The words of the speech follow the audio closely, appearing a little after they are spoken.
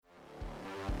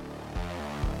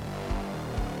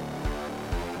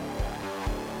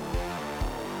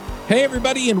Hey,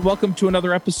 everybody, and welcome to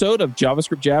another episode of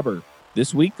JavaScript Jabber.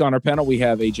 This week on our panel, we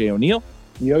have AJ O'Neill.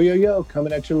 Yo,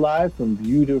 coming at you live from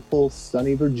beautiful,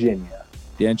 sunny Virginia.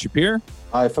 Dan Shapir.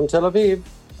 Hi from Tel Aviv.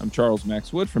 I'm Charles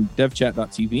Max Wood from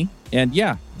devchat.tv. And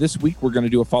yeah, this week we're going to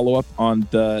do a follow-up on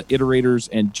the iterators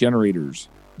and generators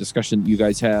discussion you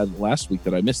guys had last week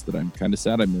that I missed, that I'm kind of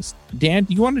sad I missed. Dan,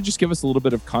 do you want to just give us a little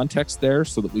bit of context there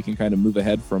so that we can kind of move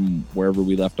ahead from wherever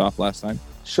we left off last time?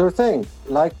 Sure thing.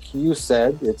 Like you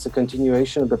said, it's a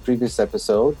continuation of the previous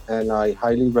episode, and I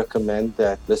highly recommend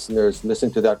that listeners listen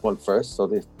to that one first.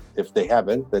 So if they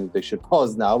haven't, then they should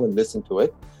pause now and listen to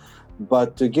it.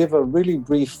 But to give a really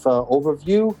brief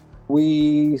overview,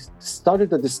 we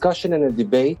started a discussion and a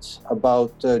debate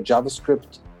about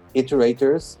JavaScript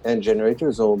iterators and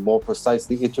generators, or more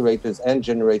precisely, iterators and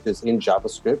generators in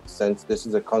JavaScript, since this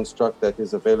is a construct that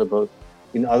is available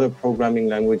in other programming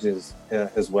languages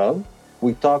as well.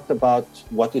 We talked about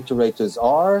what iterators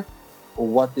are,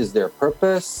 what is their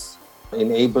purpose,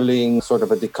 enabling sort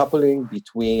of a decoupling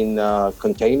between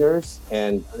containers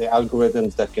and the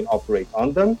algorithms that can operate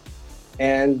on them.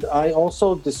 And I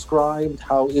also described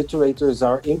how iterators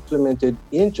are implemented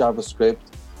in JavaScript,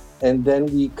 and then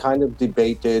we kind of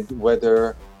debated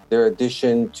whether their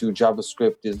addition to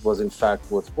JavaScript was in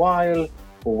fact worthwhile,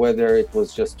 or whether it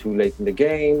was just too late in the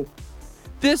game.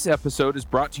 This episode is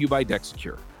brought to you by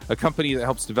DexSecure, a company that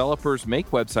helps developers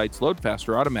make websites load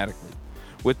faster automatically.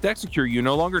 With DexSecure, you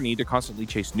no longer need to constantly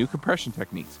chase new compression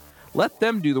techniques. Let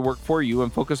them do the work for you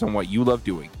and focus on what you love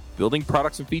doing, building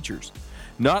products and features.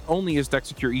 Not only is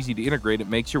DexSecure easy to integrate, it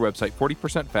makes your website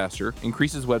 40% faster,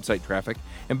 increases website traffic,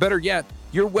 and better yet,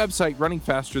 your website running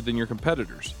faster than your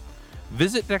competitors.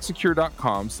 Visit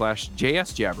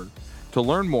dexsecure.com/JSJabber to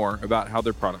learn more about how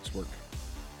their products work.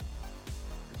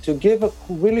 To give a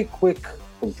really quick,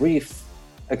 brief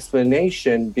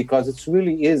explanation, because it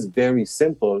really is very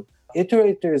simple,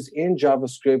 iterators in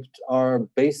JavaScript are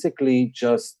basically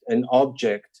just an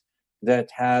object that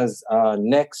has a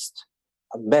next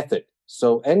method.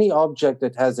 So any object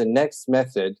that has a next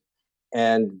method,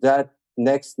 and that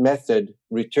next method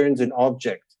returns an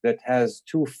object that has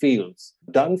two fields,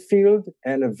 done field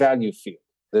and a value field.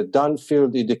 The done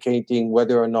field indicating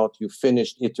whether or not you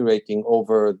finished iterating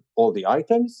over all the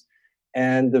items,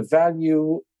 and the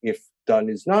value, if done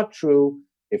is not true,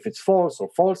 if it's false or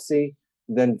falsy,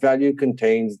 then value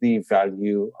contains the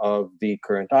value of the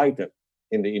current item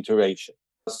in the iteration.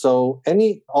 So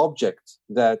any object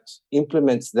that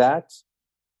implements that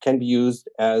can be used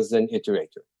as an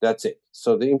iterator. That's it.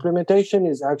 So the implementation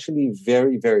is actually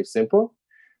very, very simple.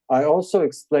 I also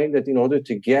explained that in order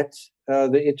to get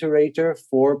the iterator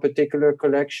for a particular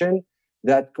collection,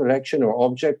 that collection or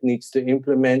object needs to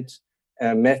implement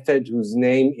a method whose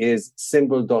name is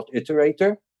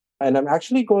symbol.iterator. And I'm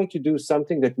actually going to do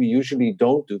something that we usually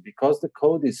don't do because the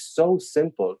code is so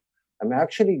simple. I'm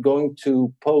actually going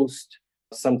to post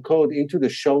some code into the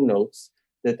show notes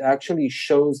that actually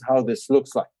shows how this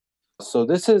looks like. So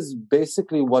this is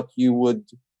basically what you would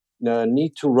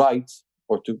need to write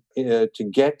or to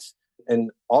get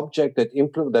an object that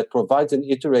provides an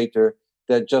iterator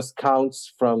that just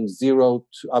counts from 0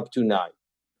 to up to 9.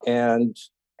 And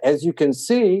as you can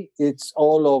see, it's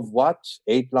all of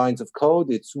 8 lines of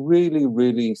code. It's really,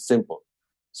 really simple.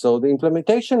 So the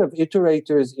implementation of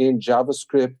iterators in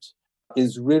JavaScript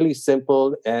is really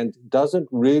simple and doesn't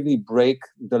really break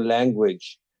the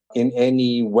language in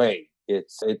any way.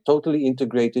 It's totally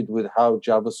integrated with how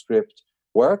JavaScript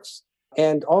works.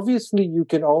 And obviously, you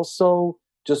can also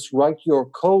just write your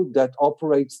code that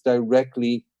operates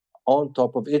directly on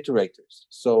top of iterators.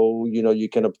 So, you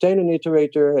can obtain an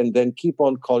iterator and then keep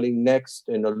on calling next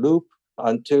in a loop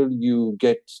until you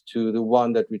get to the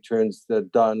one that returns the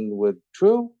done with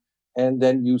true, and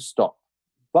then you stop.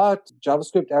 But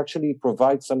JavaScript actually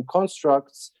provides some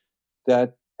constructs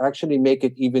that actually make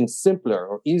it even simpler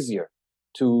or easier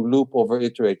to loop over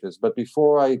iterators. But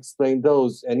before I explain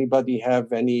those, anybody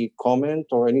have any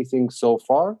comment or anything so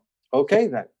far? Okay,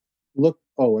 then.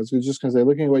 I was just going to say,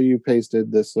 looking at what you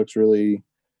pasted, this looks really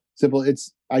simple. It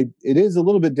is a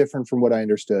little bit different from what I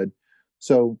understood.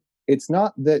 So it's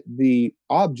not that the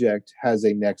object has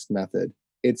a next method.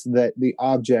 It's that the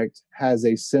object has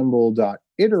a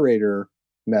symbol.iterator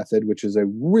method, which is a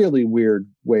really weird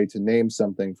way to name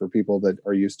something for people that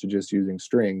are used to just using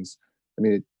strings. I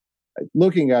mean,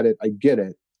 looking at it, I get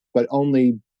it, but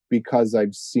only because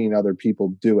I've seen other people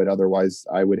do it. Otherwise,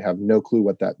 I would have no clue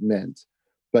what that meant.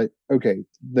 But okay,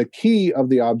 the key of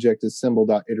the object is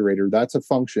symbol.iterator. That's a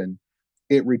function.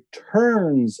 It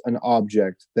returns an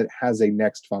object that has a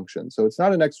next function. So it's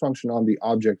not a next function on the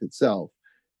object itself.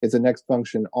 It's a next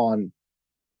function on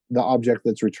the object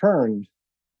that's returned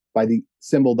by the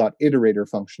symbol.iterator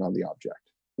function on the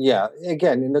object. Yeah,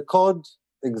 again, in the code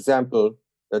example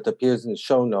that appears in the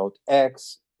show note,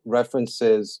 X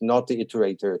references not the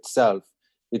iterator itself,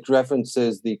 it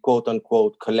references the quote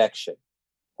unquote collection.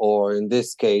 Or in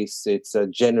this case, it's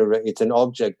an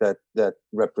object that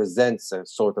represents a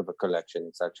sort of a collection.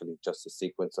 It's actually just a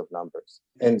sequence of numbers.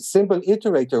 And symbol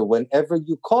iterator, whenever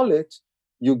you call it,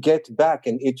 you get back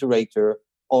an iterator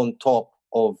on top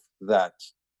of that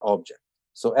object.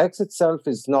 So X itself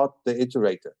is not the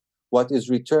iterator. What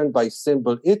is returned by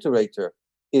symbol iterator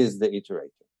is the iterator.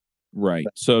 Right.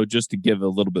 So just to give a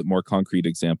little bit more concrete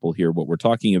example here, what we're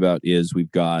talking about is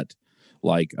we've got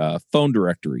like a phone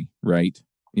directory, right?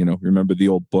 You know, remember the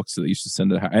old books that they used to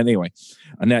send it? Anyway,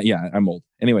 I'm old.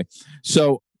 Anyway,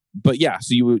 so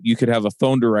you could have a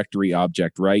phone directory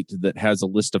object, right, that has a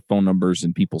list of phone numbers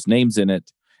and people's names in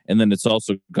it. And then it's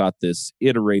also got this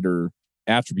iterator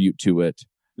attribute to it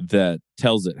that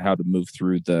tells it how to move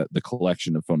through the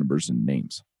collection of phone numbers and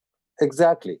names.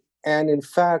 Exactly. And in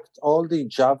fact, all the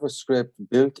JavaScript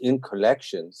built-in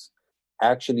collections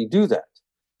actually do that.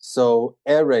 So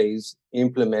arrays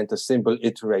implement a symbol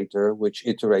iterator, which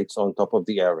iterates on top of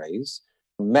the arrays.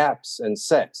 Maps and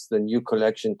sets, the new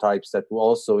collection types that were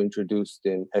also introduced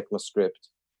in ECMAScript,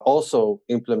 also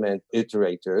implement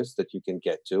iterators that you can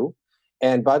get to.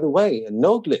 And by the way, a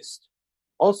node list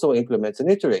also implements an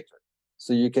iterator.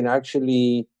 So you can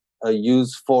actually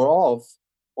use for of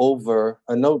over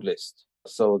a node list.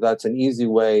 So that's an easy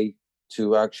way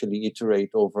to actually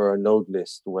iterate over a node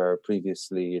list where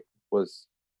previously it was,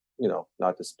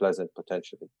 not as pleasant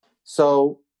potentially.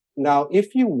 So now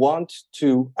if you want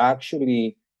to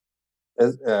actually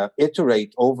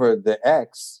iterate over the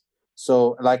X,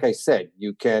 so like I said,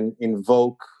 you can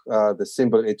invoke the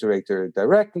symbol iterator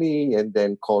directly and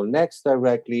then call next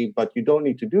directly, but you don't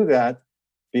need to do that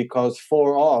because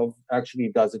for of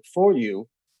actually does it for you.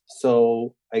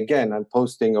 So again, I'm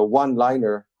posting a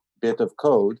one-liner bit of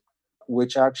code,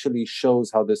 which actually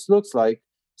shows how this looks like.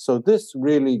 So this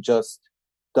really just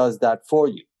does that for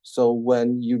you. So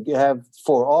when you have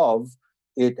for of,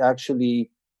 it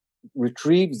actually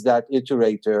retrieves that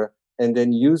iterator and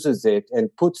then uses it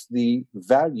and puts the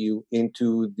value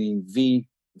into the V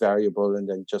variable and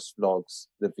then just logs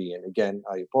the V. And again,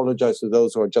 I apologize to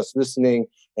those who are just listening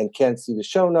and can't see the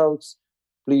show notes.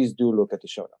 Please do look at the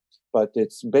show notes. But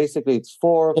it's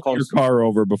for pull your car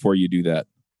over before you do that.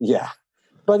 Yeah.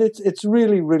 But it's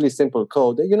really, really simple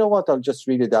code. You know what? I'll just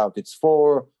read it out. It's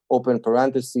for open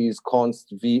parentheses, const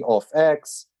v of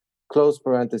x, close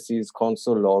parentheses,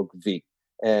 console log v.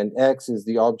 And x is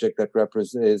the object that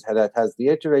has the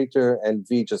iterator, and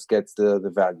v just gets the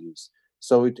values.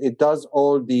 So it does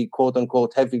all the quote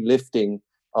unquote heavy lifting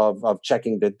of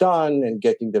checking the done and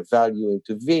getting the value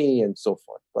into v and so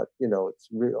forth. But it's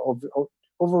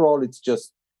overall it's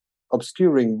just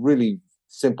obscuring really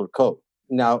simple code.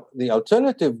 Now, the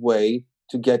alternative way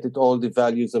to get it all the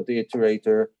values of the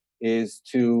iterator is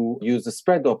to use the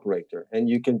spread operator. And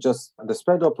you can the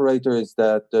spread operator is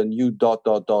that new ...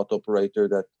 operator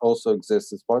that also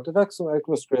exists as part of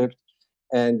ECMAScript.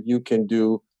 And you can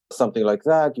do something like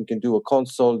that. You can do a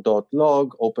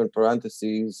console.log, open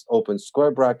parentheses, open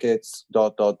square brackets, ...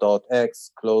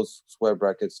 x, close square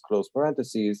brackets, close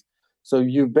parentheses. So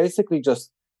you basically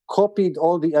just copied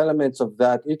all the elements of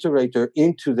that iterator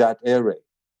into that array.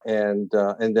 And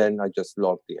then I just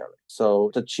logged the array. So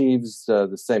it achieves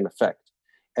the same effect.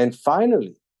 And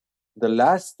finally, the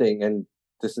last thing, and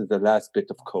this is the last bit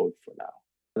of code for now,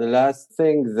 the last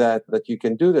thing that you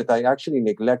can do that I actually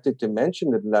neglected to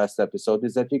mention in the last episode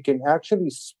is that you can actually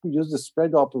use the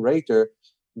spread operator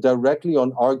directly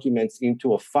on arguments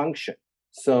into a function.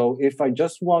 So if I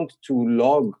just want to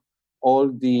log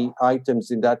all the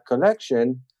items in that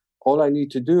collection, all I need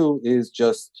to do is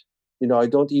just, I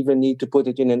don't even need to put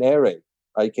it in an array.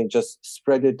 I can just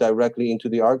spread it directly into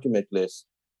the argument list,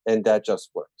 and that just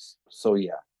works. So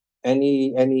yeah.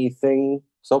 Anything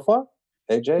so far?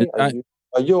 AJ,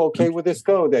 are you okay with this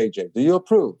code, AJ? Do you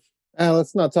approve?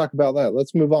 Let's not talk about that.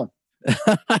 Let's move on.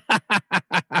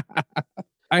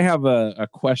 I have a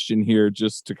question here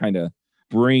just to kind of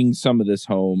bring some of this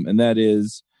home, and that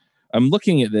is, I'm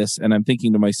looking at this and I'm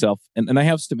thinking to myself, and I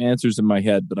have some answers in my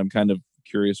head, but I'm kind of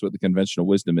curious what the conventional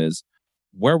wisdom is.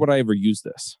 Where would I ever use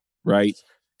this, right?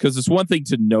 Because it's one thing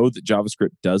to know that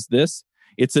JavaScript does this.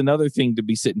 It's another thing to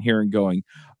be sitting here and going,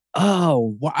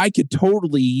 oh, well, I could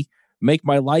totally make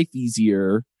my life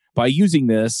easier by using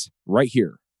this right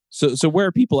here. So where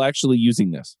are people actually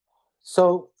using this?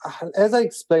 So as I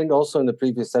explained also in the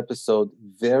previous episode,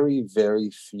 very, very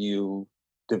few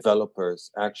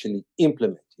developers actually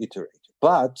implement iterator.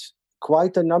 But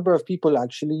quite a number of people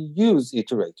actually use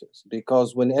iterators,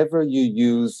 because whenever you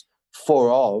use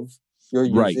for of, you're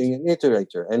using an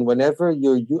iterator.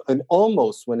 And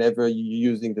almost whenever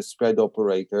you're using the spread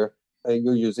operator,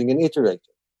 you're using an iterator.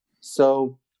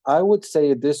 So I would say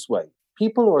it this way.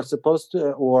 People who are supposed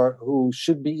to, or who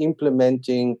should be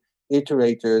implementing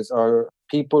iterators, are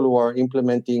people who are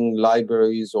implementing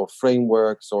libraries or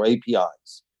frameworks or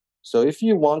APIs. So if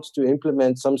you want to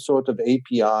implement some sort of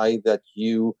API that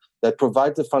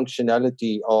provides the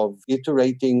functionality of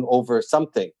iterating over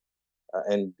something,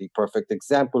 and the perfect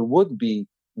example would be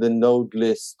the node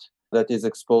list that is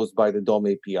exposed by the DOM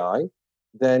API,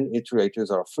 then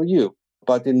iterators are for you.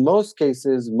 But in most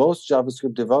cases, most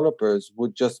JavaScript developers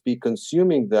would just be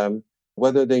consuming them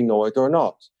whether they know it or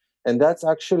not. And that's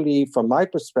actually, from my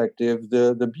perspective,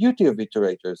 the beauty of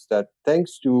iterators, that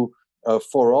thanks to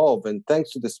for of and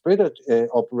thanks to the spread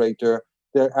operator,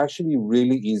 they're actually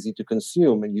really easy to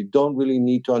consume, and you don't really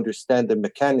need to understand the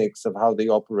mechanics of how they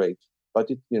operate. But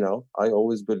I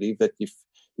always believe that if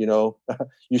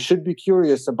you should be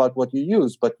curious about what you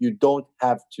use, but you don't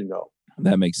have to know.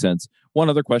 That makes sense. One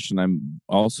other question I'm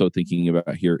also thinking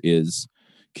about here is,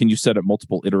 can you set up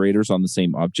multiple iterators on the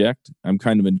same object? I'm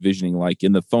kind of envisioning, like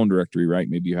in the phone directory, right?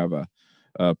 Maybe you have a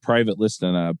private list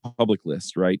and a public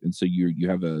list, right? And so you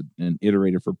have an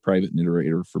iterator for private and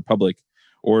iterator for public,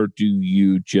 or do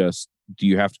you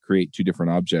have to create two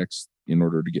different objects in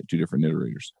order to get two different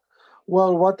iterators?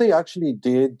 Well, what they actually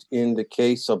did in the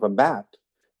case of a map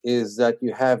is that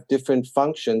you have different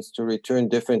functions to return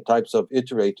different types of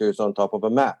iterators on top of a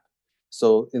map.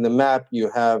 So in the map,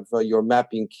 you have your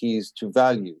mapping keys to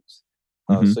values.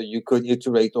 So you could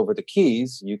iterate over the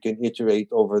keys, you can iterate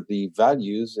over the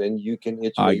values, and you can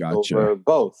iterate over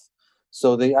both.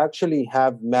 So they actually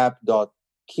have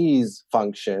map.keys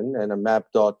function and a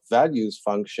map.values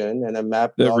function and a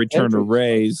map. That return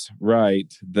arrays,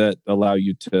 right, that allow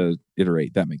you to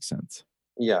iterate. That makes sense.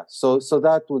 Yeah, so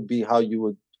that would be how you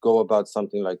would go about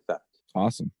something like that.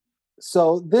 Awesome.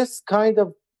 So this kind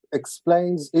of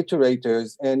explains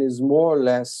iterators and is more or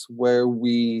less where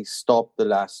we stopped the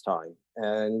last time.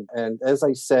 And as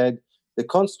I said, the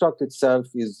construct itself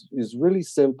is really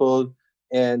simple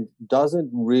and doesn't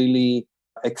really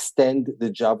extend the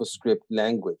JavaScript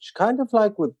language. Kind of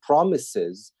like with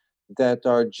promises that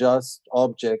are just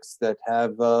objects that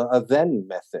have a then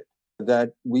method,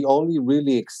 that we only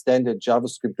really extended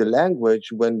JavaScript the language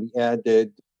when we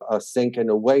added a sync and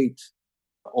await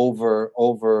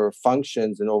over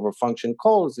functions and over function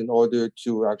calls in order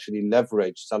to actually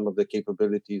leverage some of the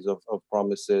capabilities of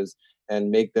promises and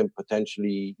make them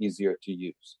potentially easier to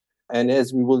use. And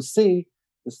as we will see,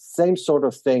 the same sort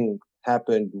of thing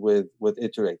happened with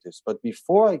iterators. But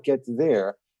before I get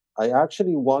there, I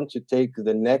actually want to take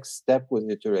the next step with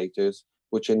iterators,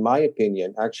 which in my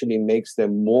opinion actually makes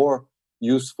them more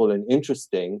useful and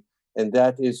interesting, and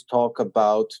that is talk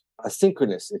about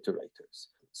asynchronous iterators.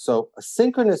 So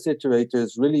asynchronous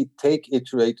iterators really take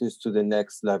iterators to the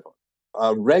next level.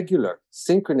 A regular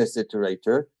synchronous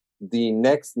iterator, the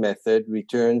next method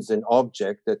returns an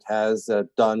object that has a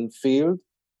done field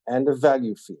and a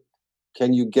value field.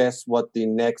 Can you guess what the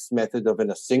next method of an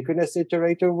asynchronous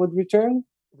iterator would return?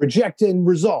 Reject and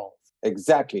resolve.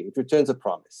 Exactly. It returns a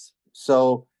promise.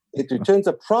 So it returns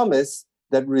a promise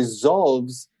that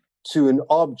resolves to an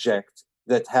object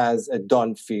that has a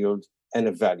done field and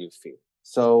a value field.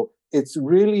 So it's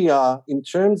really, in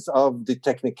terms of the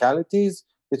technicalities,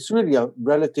 it's really a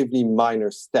relatively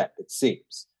minor step, it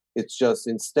seems. It's just,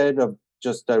 instead of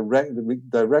just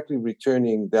directly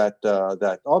returning that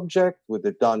object with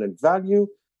the done and value,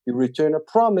 you return a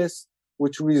promise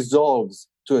which resolves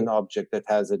to an object that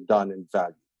has a done and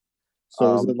value.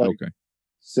 So is it like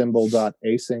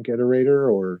symbol.async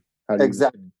iterator, or how do you...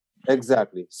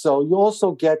 Exactly. So you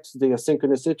also get the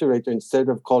asynchronous iterator. Instead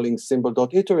of calling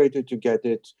symbol.iterator to get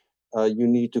it, you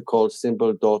need to call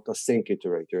symbol.async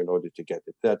iterator in order to get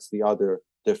it. That's the other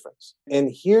difference.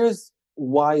 And here's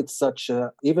why it's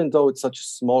even though it's such a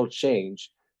small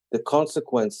change, the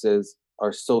consequences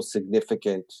are so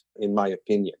significant, in my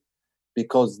opinion,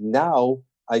 because now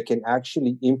I can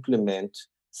actually implement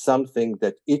something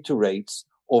that iterates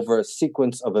over a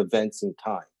sequence of events in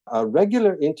time. A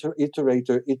regular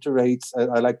iterator iterates,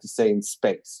 I like to say, in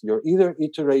space. You're either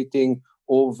iterating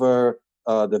over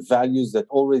the values that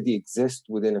already exist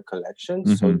within a collection,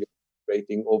 so you're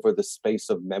iterating over the space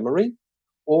of memory,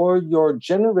 or you're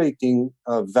generating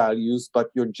values, but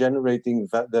you're generating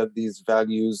these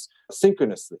values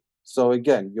synchronously. So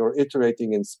again, you're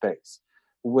iterating in space.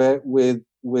 Where with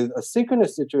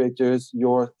asynchronous iterators,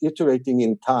 you're iterating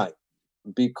in time,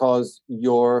 because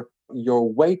you're you're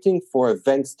waiting for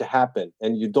events to happen,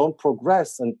 and you don't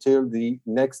progress until the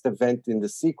next event in the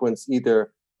sequence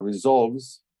either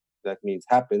resolves, that means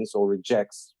happens, or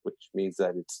rejects, which means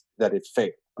that it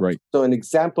failed. Right. So an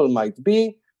example might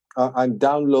be I'm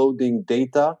downloading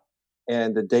data,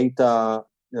 and the data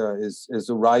is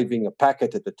arriving a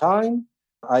packet at a time.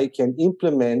 I can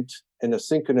implement an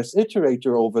asynchronous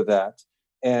iterator over that,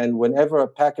 and whenever a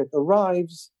packet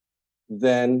arrives,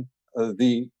 then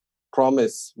the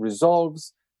promise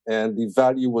resolves, and the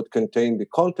value would contain the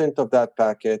content of that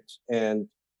packet, and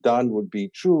done would be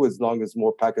true as long as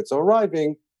more packets are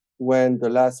arriving. When the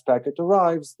last packet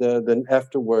arrives, then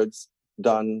afterwards,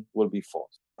 done will be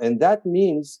false. And that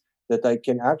means that I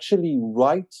can actually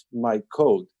write my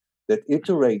code that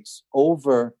iterates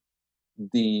over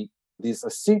this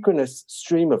asynchronous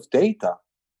stream of data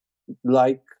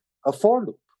like a for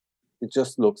loop. It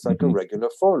just looks like a regular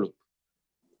for loop.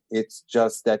 It's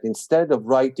just that instead of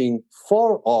writing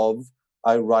for of,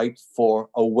 I write for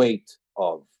await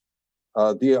of.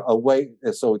 The await,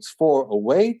 so it's for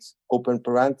await, open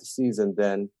parentheses, and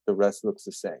then the rest looks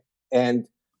the same. And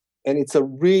it's a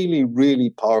really, really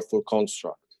powerful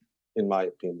construct, in my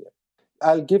opinion.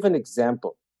 I'll give an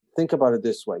example. Think about it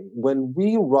this way. When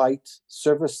we write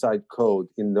server-side code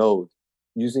in Node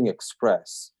using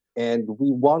Express, and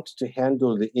we want to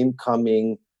handle the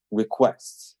incoming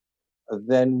requests,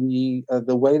 then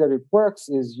the way that it works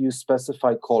is you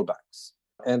specify callbacks.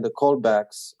 And the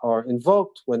callbacks are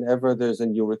invoked whenever there's a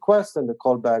new request, and the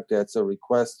callback gets a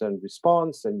request and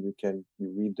response, and you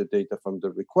read the data from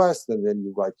the request, and then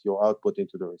you write your output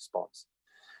into the response.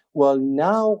 Well,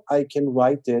 now I can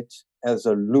write it as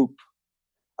a loop.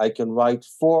 I can write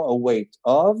for await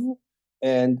of,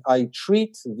 and I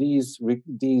treat these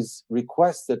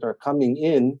requests that are coming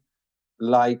in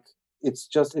like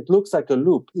it looks like a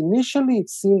loop. Initially, it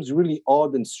seems really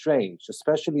odd and strange,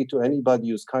 especially to anybody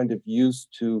who's kind of used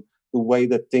to the way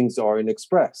that things are in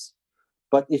Express.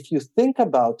 But if you think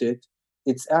about it,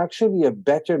 it's actually a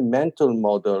better mental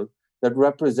model that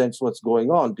represents what's going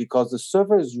on, because the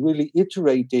server is really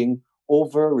iterating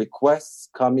over requests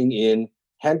coming in,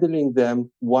 handling them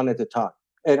one at a time.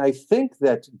 And I think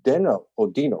that Dino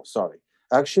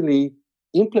actually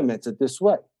implements it this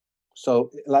way.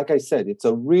 So, like I said, it's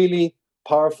a really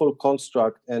powerful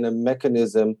construct and a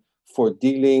mechanism for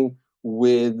dealing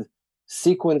with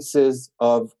sequences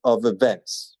of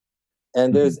events.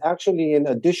 And there's actually an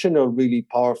additional really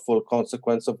powerful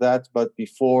consequence of that. But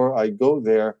before I go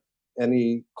there,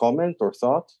 any comment or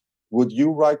thought? Would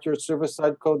you write your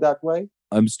server-side code that way?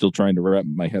 I'm still trying to wrap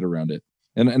my head around it.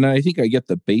 And I think I get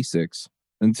the basics.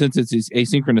 And since it's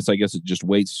asynchronous, I guess it just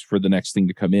waits for the next thing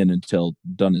to come in until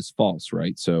done is false,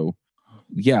 right? So,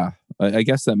 yeah, I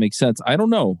guess that makes sense. I don't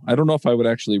know. I don't know if I would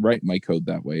actually write my code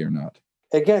that way or not.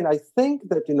 Again, I think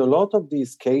that in a lot of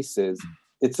these cases,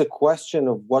 it's a question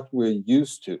of what we're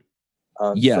used to.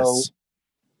 Yes. So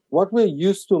what we're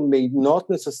used to may not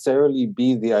necessarily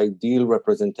be the ideal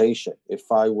representation. If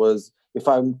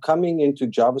I'm coming into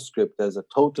JavaScript as a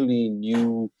totally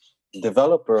new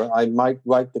developer, I might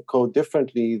write the code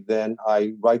differently than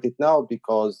I write it now,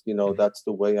 because that's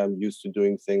the way I'm used to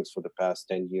doing things for the past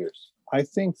 10 years. I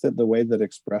think that the way that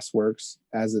Express works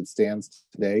as it stands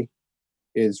today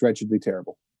is wretchedly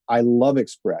terrible. I love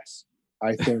Express.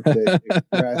 I think that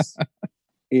Express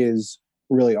is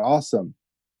really awesome,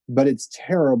 but it's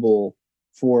terrible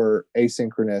for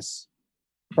asynchronous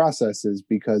processes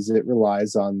because it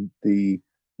relies on the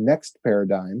next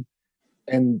paradigm.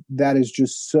 And that is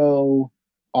just so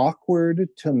awkward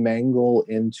to mangle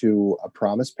into a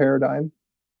promise paradigm.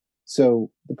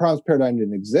 So the promise paradigm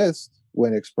didn't exist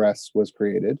when Express was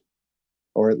created,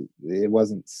 or it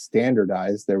wasn't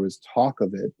standardized. There was talk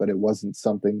of it, but it wasn't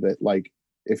something that, like,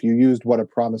 if you used what a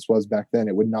promise was back then,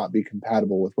 it would not be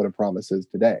compatible with what a promise is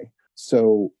today.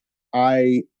 So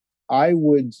I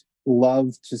would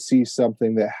love to see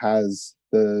something that has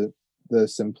the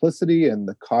simplicity and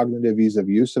the cognitive ease of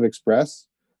use of Express,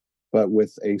 but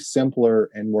with a simpler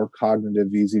and more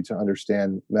cognitive, easy to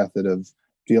understand method of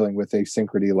dealing with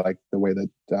asynchrony, like the way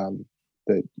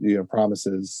that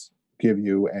promises give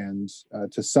you. And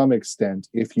to some extent,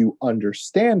 if you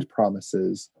understand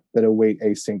promises, that await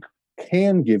async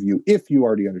can give you, if you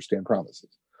already understand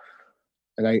promises.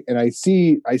 And I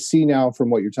see now from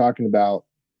what you're talking about,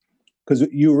 because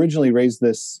you originally raised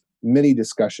this mini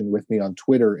discussion with me on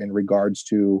Twitter in regards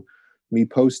to me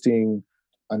posting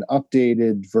an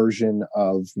updated version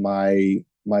of my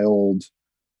old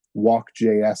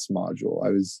walk.js module.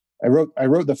 I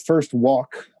wrote the first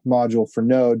walk module for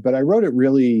Node, but I wrote it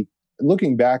really,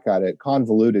 looking back at it,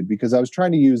 convoluted, because I was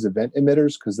trying to use event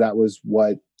emitters, because that was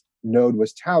what Node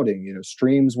was touting.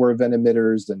 Streams were event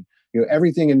emitters, and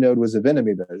everything in Node was event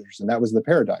emitters, and that was the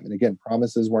paradigm. And again,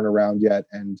 promises weren't around yet,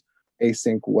 and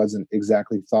async wasn't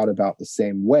exactly thought about the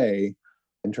same way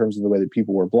in terms of the way that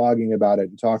people were blogging about it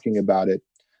and talking about it.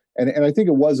 And I think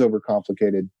it was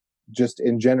overcomplicated just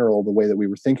in general, the way that we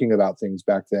were thinking about things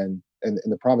back then. And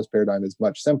the promise paradigm is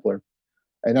much simpler.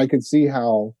 And I could see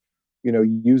how,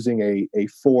 using a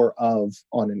for of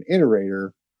on an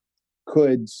iterator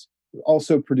could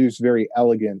also produce very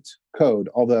elegant code.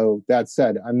 Although that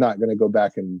said, I'm not going to go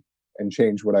back and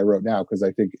change what I wrote now, because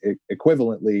I think it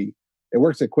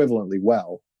works equivalently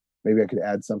well. Maybe I could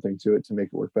add something to it to make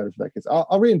it work better for that case. I'll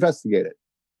reinvestigate it.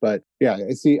 But yeah,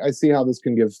 I see how this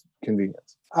can give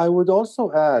convenience. I would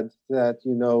also add that,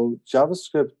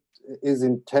 JavaScript is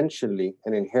intentionally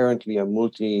and inherently a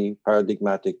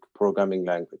multi-paradigmatic programming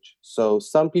language. So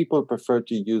some people prefer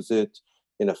to use it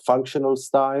in a functional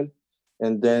style,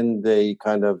 and then they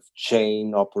kind of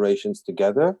chain operations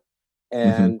together.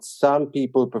 And some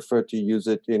people prefer to use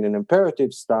it in an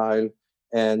imperative style,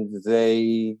 and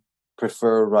they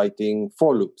prefer writing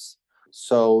for loops.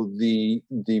 So the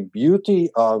beauty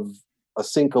of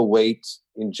async await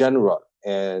in general,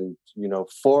 and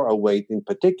for await in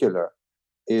particular,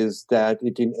 is that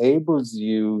it enables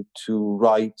you to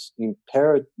write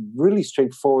really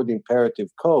straightforward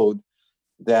imperative code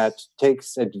that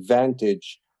takes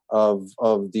advantage of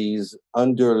these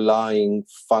underlying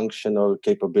functional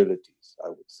capabilities, I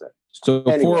would say. So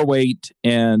for await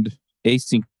and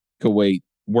async await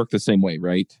work the same way,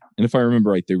 right? And if I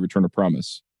remember right, they return a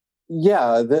promise.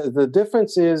 Yeah, the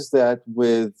difference is that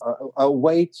with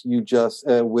await, you just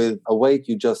the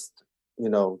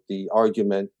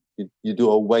argument, you do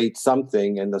await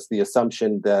something, and that's the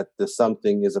assumption that the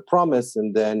something is a promise,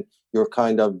 and then you're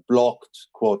kind of blocked,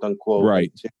 quote unquote,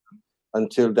 right,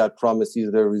 until that promise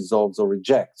either resolves or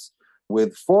rejects.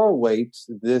 With for await,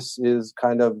 this is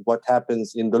kind of what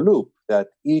happens in the loop, that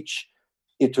each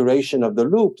iteration of the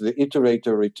loop, the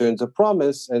iterator returns a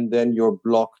promise, and then you're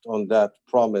blocked on that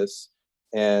promise.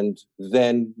 And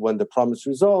then when the promise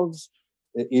resolves,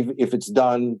 if it's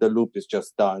done, the loop is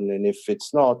just done. And if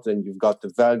it's not, then you've got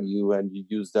the value, and you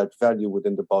use that value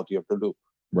within the body of the loop.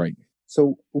 Right.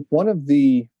 So one of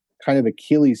the kind of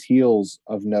Achilles heels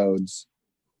of nodes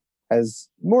has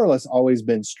more or less always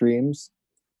been streams.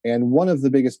 And one of the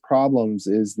biggest problems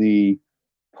is the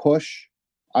push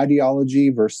ideology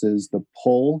versus the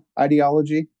pull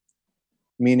ideology,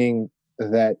 meaning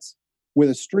that with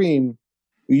a stream,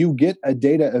 you get a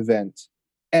data event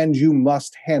and you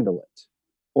must handle it.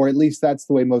 Or at least that's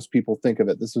the way most people think of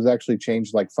it. This was actually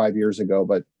changed like 5 years ago,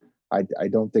 but I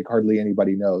don't think hardly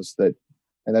anybody knows that.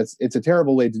 And it's a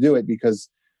terrible way to do it, because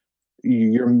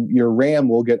your RAM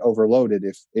will get overloaded.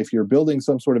 If you're building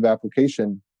some sort of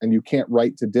application and you can't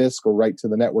write to disk or write to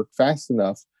the network fast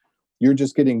enough, you're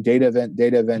just getting data event,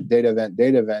 data event, data event,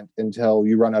 data event until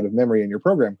you run out of memory and your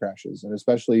program crashes. And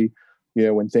especially,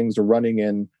 when things are running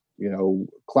in,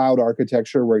 cloud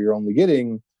architecture where you're only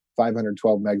getting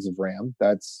 512 megs of RAM,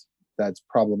 that's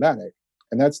problematic.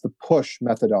 And that's the push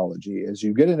methodology. Is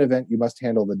you get an event, you must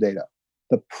handle the data.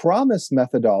 The promise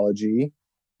methodology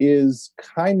is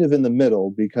kind of in the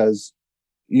middle, because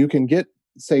you can get,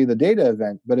 say, the data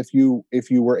event, but if you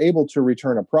were able to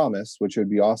return a promise, which would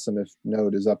be awesome if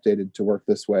Node is updated to work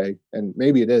this way, and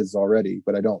maybe it is already,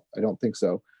 but I don't think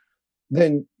so,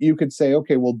 then you could say,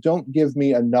 okay, well, don't give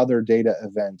me another data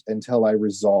event until I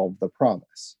resolve the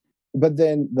promise. But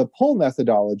then the pull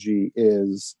methodology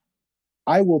is,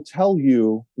 I will tell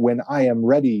you when I am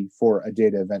ready for a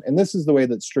data event. And this is the way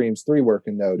that streams 3 work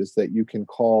in Node, is that you can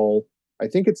call, I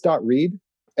think it's .read,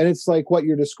 and it's like what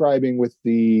you're describing with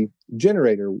the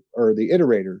generator, or the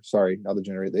iterator, sorry, not the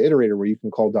generator, the iterator, where you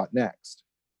can call .next.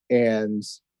 And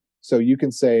so you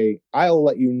can say, I'll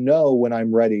let you know when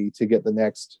I'm ready to get the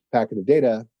next packet of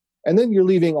data. And then you're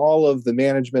leaving all of the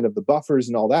management of the buffers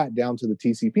and all that down to the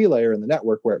TCP layer in the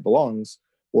network where it belongs,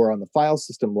 or on the file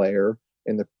system layer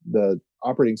in the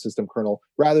operating system kernel,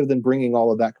 rather than bringing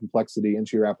all of that complexity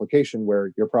into your application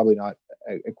where you're probably not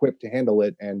equipped to handle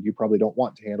it, and you probably don't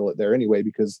want to handle it there anyway,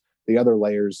 because the other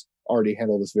layers already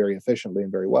handle this very efficiently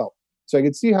and very well. So I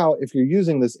could see how, if you're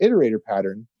using this iterator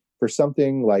pattern for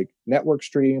something like network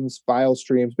streams, file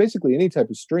streams, basically any type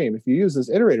of stream, if you use this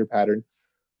iterator pattern,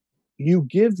 you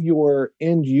give your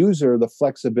end user the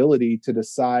flexibility to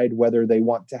decide whether they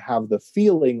want to have the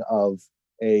feeling of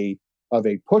a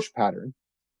push pattern,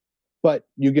 but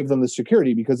you give them the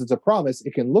security, because it's a promise.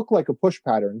 It can look like a push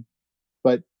pattern,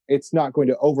 but it's not going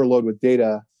to overload with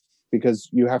data, because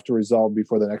you have to resolve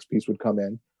before the next piece would come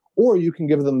in. Or you can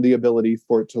give them the ability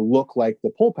for it to look like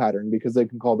the pull pattern, because they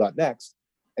can call .next,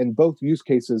 and both use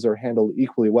cases are handled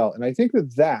equally well. And I think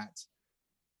that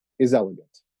is elegant.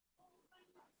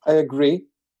 I agree.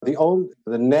 The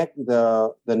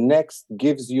next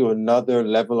gives you another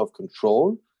level of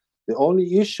control. The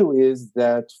only issue is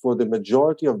that for the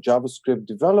majority of JavaScript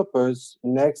developers,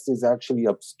 next is actually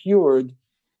obscured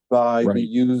by the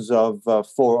use of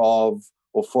for of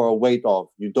or for await of.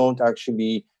 You don't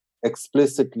actually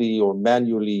explicitly or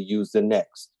manually use the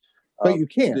next. But you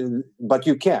can. But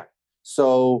you can.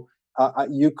 So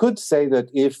you could say that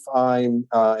if I'm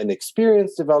an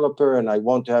experienced developer and I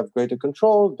want to have greater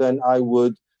control, then I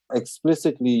would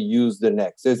explicitly use the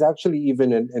next. There's actually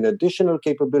even an additional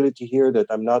capability here that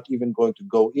I'm not even going to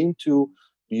go into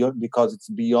because it's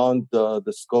beyond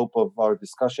the scope of our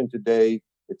discussion today.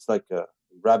 It's like a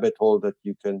rabbit hole that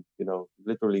you can,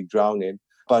 literally drown in.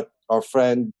 But our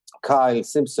friend Kyle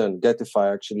Simpson,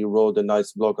 Getify, actually wrote a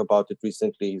nice blog about it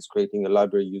recently. He's creating a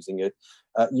library using it.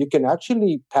 You can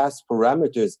actually pass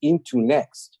parameters into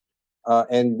next,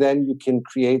 and then you can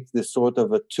create this sort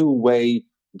of a two-way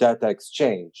data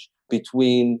exchange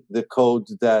between the code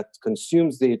that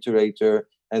consumes the iterator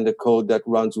and the code that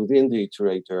runs within the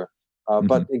iterator.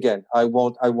 But again, I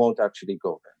won't actually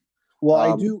go there.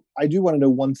 Well, I do want to know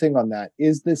one thing on that.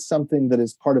 Is this something that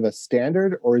is part of a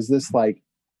standard, or is this like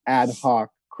ad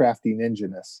hoc crafty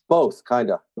ninja-ness? Both,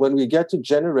 kind of. When we get to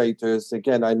generators,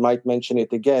 again, I might mention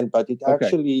it again, but it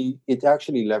actually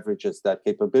leverages that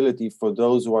capability for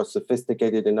those who are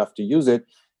sophisticated enough to use it.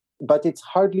 But it's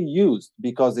hardly used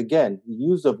because, again,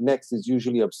 use of next is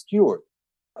usually obscured.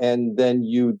 And then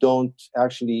you don't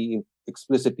actually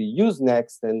explicitly use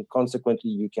next, and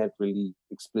consequently, you can't really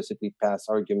explicitly pass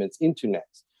arguments into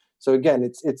next. So again,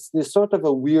 it's this sort of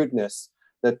a weirdness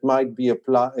that might be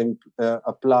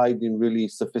applied in really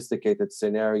sophisticated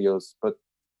scenarios. But,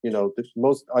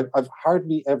 I've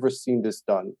hardly ever seen this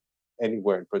done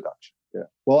anywhere in production. Yeah.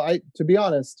 Well, to be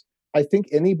honest, I think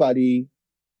anybody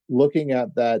looking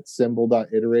at that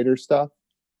symbol.iterator stuff,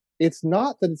 it's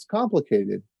not that it's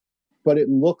complicated, but it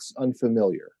looks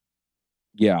unfamiliar.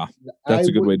 Yeah, that's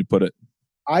a good way to put it.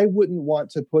 I wouldn't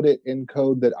want to put it in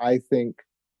code that I think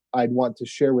I'd want to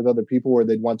share with other people where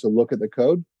they'd want to look at the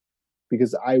code,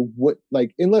 because I would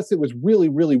unless it was really,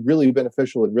 really, really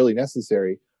beneficial and really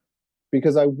necessary,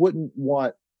 because I wouldn't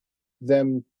want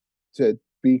them to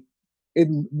be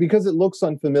because it looks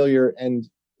unfamiliar and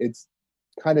it's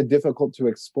kind of difficult to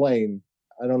explain.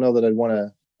 I don't know that I'd want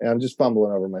to. I'm just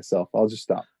fumbling over myself. I'll just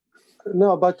stop.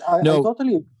 No, but I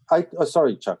totally.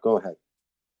 Sorry, Chuck. Go ahead.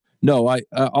 No,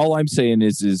 all I'm saying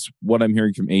is what I'm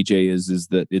hearing from AJ is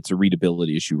that it's a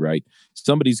readability issue, right?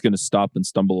 Somebody's going to stop and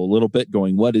stumble a little bit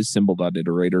going, what is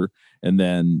symbol.iterator? And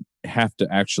then have to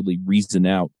actually reason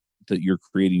out that you're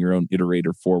creating your own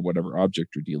iterator for whatever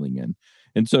object you're dealing in.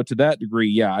 And so to that degree,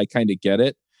 yeah, I kind of get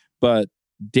it. But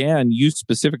Dan, you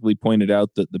specifically pointed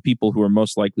out that the people who are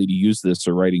most likely to use this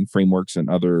are writing frameworks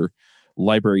and other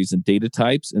libraries and data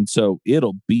types. And so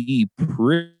it'll be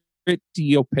pretty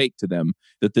opaque to them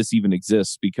that this even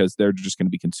exists, because they're just going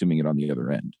to be consuming it on the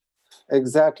other end.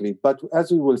 Exactly. But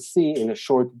as we will see in a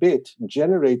short bit,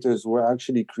 generators were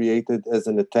actually created as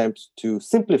an attempt to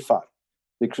simplify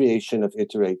the creation of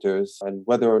iterators, and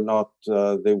whether or not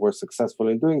they were successful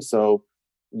in doing so,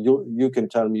 you can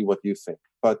tell me what you think.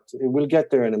 But we'll get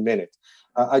there in a minute.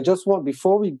 I just want,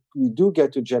 before we do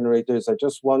get to generators, I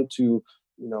just want to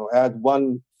add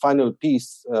one final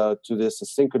piece to this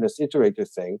asynchronous iterator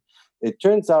thing. It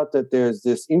turns out that there's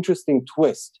this interesting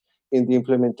twist in the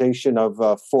implementation of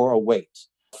for await.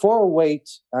 For await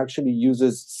actually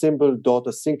uses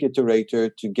symbol.async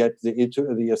iterator to get the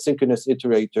asynchronous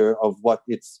iterator of what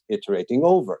it's iterating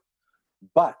over.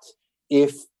 But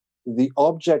if the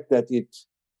object that it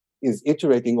is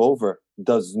iterating over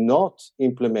does not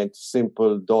implement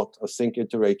simple.async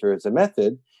iterator as a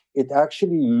method, it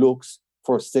actually looks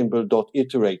for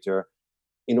symbol.iterator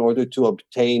in order to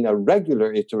obtain a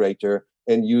regular iterator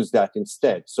and use that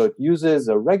instead. So it uses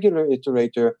a regular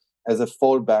iterator as a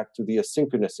fallback to the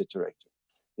asynchronous iterator.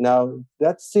 Now,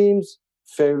 that seems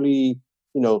fairly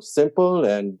simple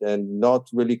and not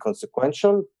really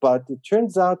consequential, but it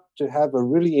turns out to have a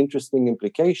really interesting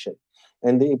implication.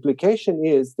 And the implication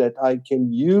is that I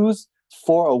can use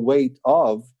for await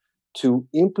of to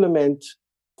implement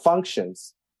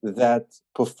functions that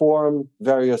perform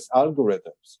various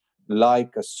algorithms,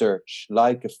 like a search,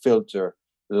 like a filter,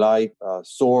 like a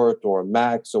sort or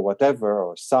max or whatever,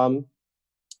 or sum.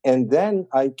 And then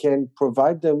I can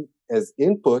provide them as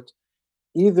input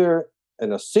either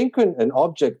an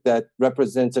object that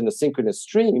represents an asynchronous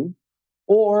stream,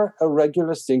 or a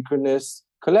regular synchronous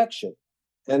collection.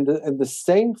 And the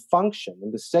same function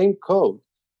and the same code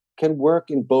can work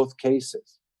in both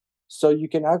cases. So you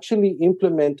can actually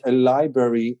implement a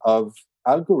library of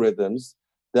algorithms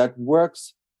that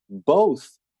works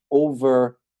both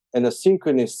over an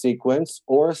asynchronous sequence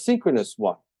or a synchronous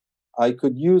one. I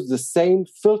could use the same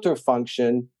filter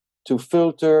function to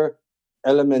filter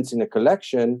elements in a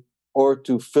collection or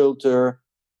to filter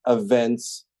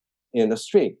events in a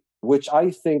stream, which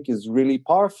I think is really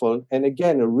powerful. And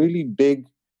again, a really big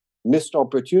missed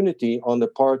opportunity on the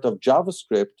part of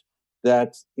JavaScript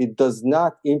that it does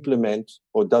not implement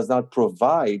or does not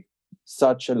provide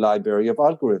such a library of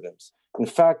algorithms. In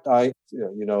fact, I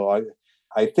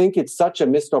think it's such a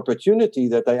missed opportunity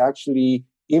that I actually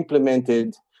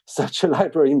implemented such a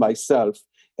library myself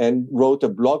and wrote a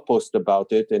blog post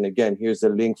about it. And again, here's a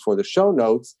link for the show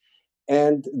notes.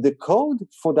 And the code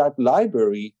for that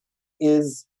library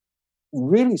is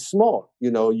really small.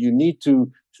 You need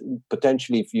to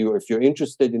potentially, if you're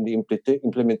interested in the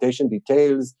implementation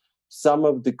details, some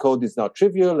of the code is not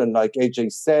trivial. And like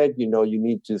AJ said, you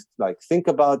need to think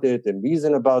about it and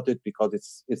reason about it because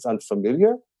it's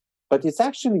unfamiliar. But it's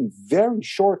actually very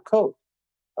short code.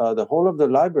 The whole of the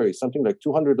library is something like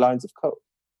 200 lines of code.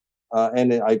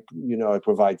 And I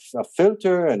provide a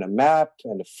filter and a map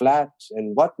and a flat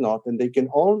and whatnot, and they can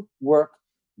all work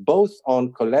both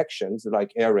on collections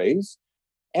like arrays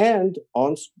and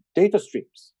on data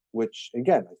streams, which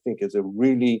again, I think is a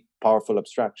really powerful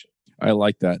abstraction. I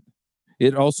like that.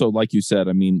 It also, like you said,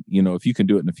 if you can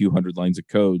do it in a few hundred lines of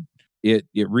code, it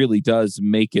really does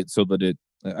make it so that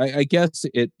I guess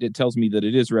it tells me that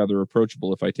it is rather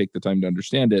approachable if I take the time to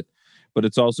understand it, but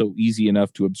it's also easy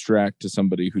enough to abstract to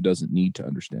somebody who doesn't need to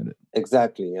understand it.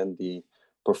 Exactly. And the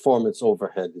performance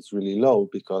overhead is really low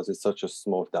because it's such a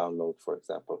small download, for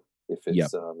example, if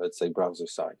it's, let's say, browser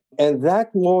side. And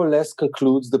that more or less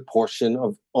concludes the portion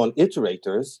on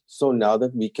iterators. So now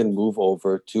that we can move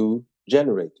over to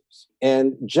generators.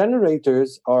 And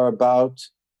generators are about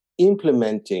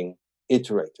implementing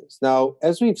iterators. Now,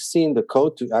 as we've seen, the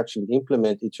code to actually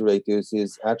implement iterators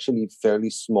is actually fairly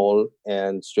small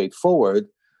and straightforward.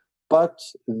 But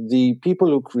the people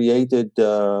who created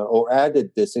or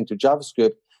added this into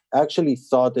JavaScript actually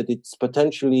thought that it's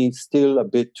potentially still a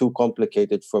bit too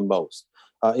complicated for most.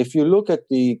 If you look at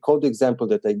the code example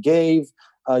that I gave,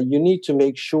 you need to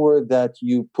make sure that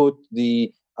you put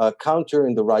the counter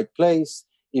in the right place.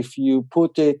 If you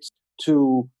put it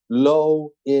too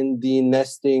low in the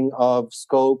nesting of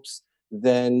scopes,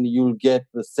 then you'll get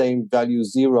the same value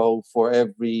 0 for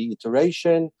every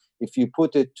iteration. If you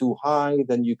put it too high,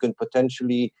 then you can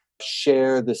potentially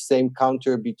share the same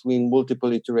counter between multiple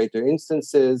iterator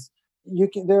instances.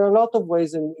 There are a lot of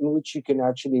ways in which you can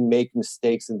actually make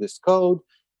mistakes in this code.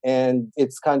 And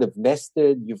it's kind of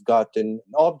nested. You've got an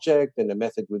object and a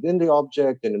method within the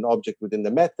object and an object within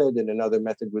the method and another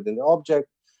method within the object.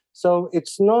 So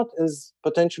it's not as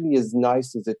potentially as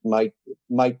nice as it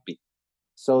might be.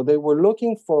 So they were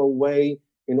looking for a way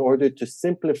in order to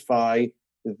simplify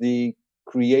the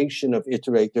creation of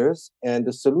iterators. And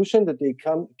the solution that they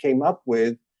came up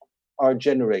with are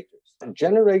generators.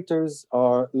 Generators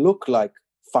look like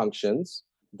functions.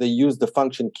 They use the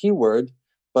function keyword,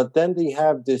 but then they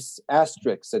have this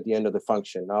asterisk at the end of the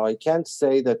function. Now, I can't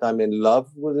say that I'm in love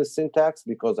with the syntax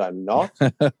because I'm not.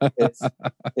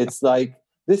 It's like,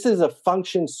 this is a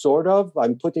function, sort of.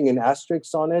 I'm putting an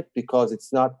asterisk on it because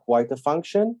it's not quite a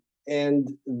function. And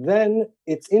then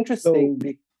it's interesting.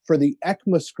 So for the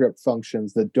ECMAScript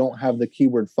functions that don't have the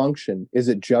keyword function, is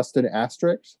it just an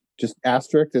asterisk? Just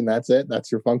asterisk and that's it?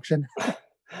 That's your function?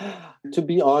 To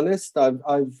be honest, I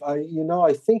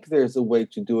think there's a way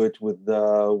to do it with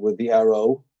the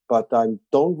arrow, but I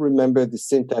don't remember the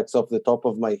syntax off the top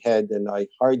of my head, and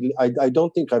I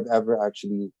don't think I've ever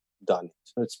actually done it.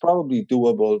 It's probably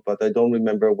doable, but I don't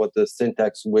remember what the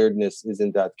syntax weirdness is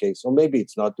in that case. Or maybe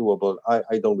it's not doable.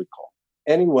 I don't recall.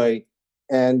 Anyway,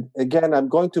 and again, I'm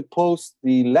going to post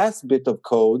the last bit of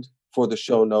code for the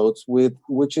show notes,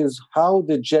 which is how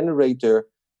the generator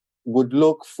would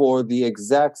look for the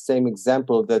exact same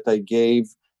example that I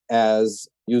gave as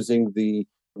using the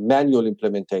manual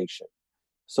implementation.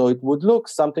 So it would look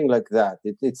something like that.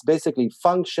 It's basically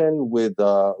function with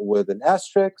an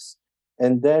asterisk,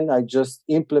 and then I just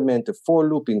implement a for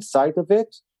loop inside of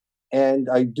it, and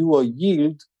I do a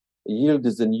yield. A yield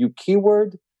is a new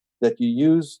keyword that you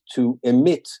use to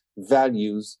emit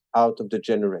values out of the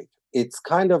generator. It's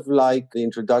kind of like the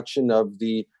introduction of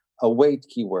the await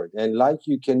keyword. And like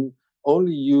you can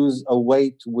only use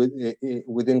await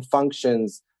within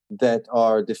functions that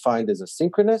are defined as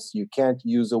asynchronous, you can't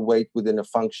use await within a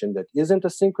function that isn't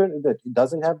asynchronous, that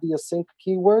doesn't have the async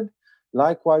keyword.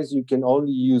 Likewise, you can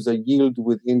only use a yield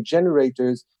within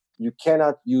generators You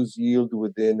cannot use yield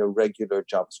within a regular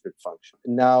JavaScript function.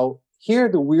 Now, here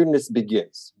the weirdness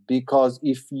begins, because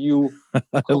if you...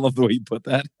 I love the way you put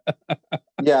that.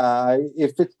 Yeah,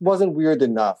 if it wasn't weird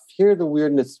enough, here the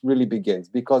weirdness really begins,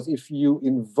 because if you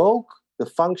invoke the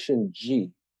function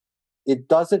G, it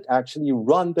doesn't actually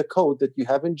run the code that you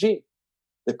have in G.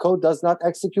 The code does not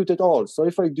execute at all. So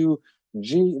if I do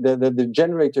G, the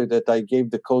generator that I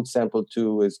gave the code sample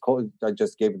to is called, I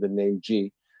just gave it the name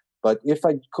G. But if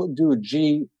I could do a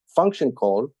G function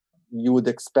call, you would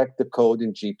expect the code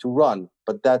in G to run,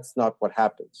 but that's not what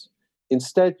happens.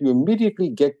 Instead, you immediately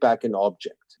get back an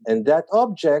object, and that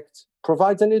object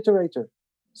provides an iterator.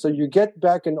 So you get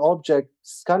back an object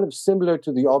kind of similar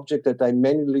to the object that I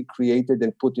manually created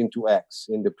and put into X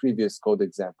in the previous code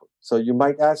example. So you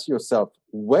might ask yourself,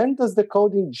 when does the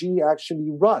code in G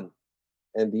actually run?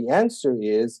 And the answer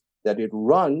is that it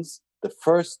runs the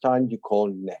first time you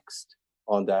call next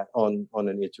on an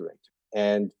iterator.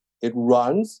 And it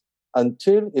runs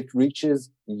until it reaches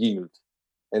yield.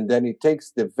 And then it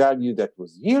takes the value that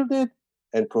was yielded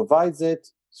and provides it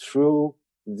through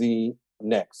the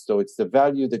next. So it's the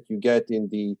value that you get in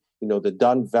the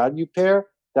done value pair.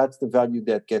 That's the value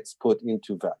that gets put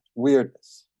into value.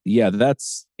 Weirdness. Yeah,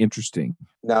 that's interesting.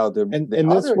 Now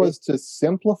this was to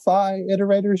simplify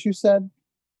iterators, you said?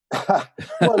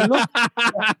 Well, look.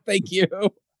 Thank you.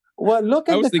 Well, look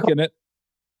at I was thinking it.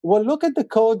 Well, look at the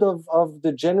code of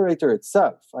the generator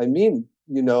itself. I mean,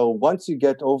 once you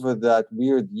get over that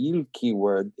weird yield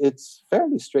keyword, it's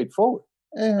fairly straightforward.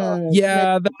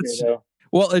 Yeah, that's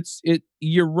well.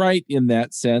 You're right in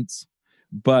that sense,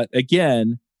 but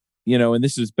again, and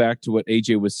this is back to what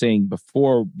AJ was saying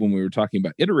before when we were talking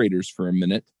about iterators for a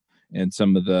minute, and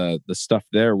some of the stuff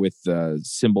there with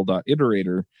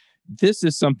symbol.iterator. This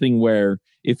is something where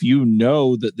if you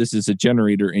know that this is a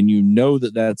generator and you know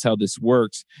that that's how this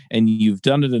works, and you've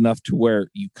done it enough to where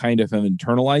you kind of have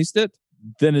internalized it,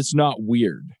 then it's not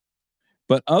weird.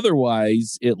 But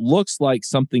otherwise, it looks like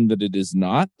something that it is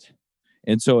not.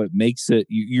 And so it makes it,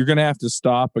 you're going to have to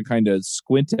stop and kind of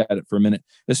squint at it for a minute,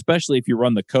 especially if you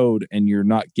run the code and you're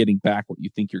not getting back what you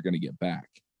think you're going to get back.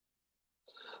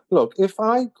 Look, if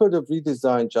I could have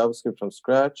redesigned JavaScript from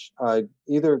scratch, I'd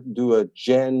either do a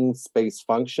gen space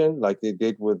function like they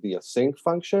did with the async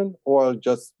function, or I'll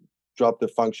just drop the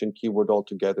function keyword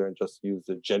altogether and just use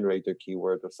the generator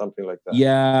keyword or something like that.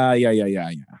 Yeah.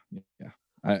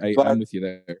 I'm with you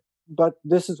there. But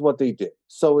this is what they did.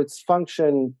 So it's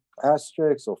function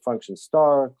asterisk or function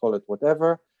star, call it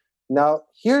whatever. Now,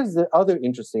 here's the other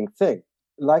interesting thing.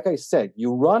 Like I said,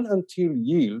 you run until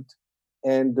yield,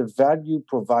 and the value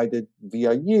provided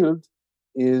via yield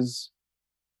is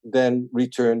then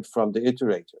returned from the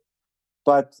iterator.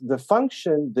 But the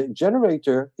function, the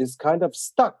generator, is kind of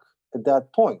stuck at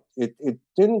that point. It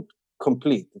didn't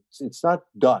complete. It's not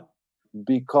done,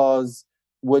 because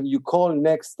when you call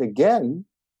next again,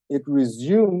 it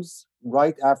resumes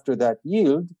right after that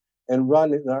yield and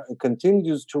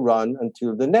continues to run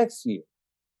until the next yield.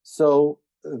 So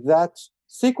that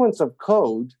sequence of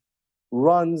code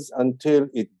runs until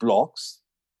it blocks,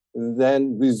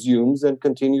 then resumes and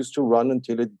continues to run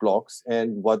until it blocks.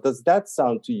 And what does that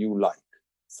sound to you like?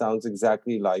 Sounds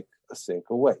exactly like async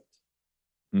await.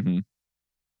 Mm-hmm.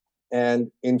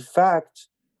 And in fact,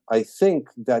 I think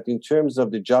that in terms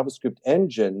of the JavaScript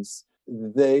engines,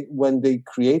 when they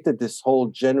created this whole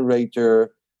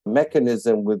generator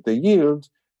mechanism with the yield,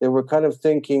 they were kind of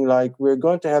thinking like, we're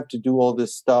going to have to do all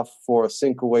this stuff for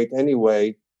async await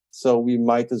anyway, so we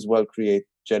might as well create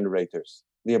generators.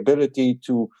 The ability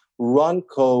to run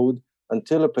code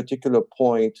until a particular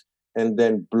point and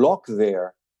then block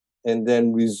there and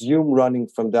then resume running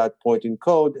from that point in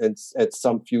code at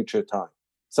some future time.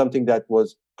 Something that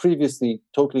was previously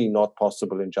totally not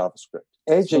possible in JavaScript.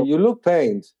 AJ, you look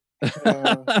pained.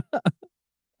 I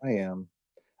am.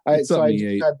 I just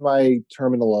had my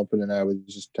terminal open and I was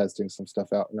just testing some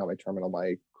stuff out. Not my terminal,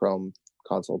 my Chrome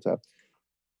console tab.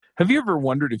 Have you ever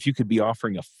wondered if you could be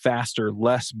offering a faster,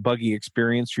 less buggy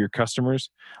experience for your customers?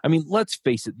 I mean, let's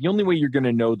face it, the only way you're going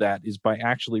to know that is by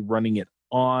actually running it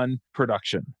on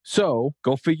production. So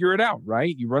go figure it out,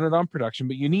 right? You run it on production,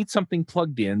 but you need something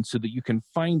plugged in so that you can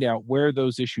find out where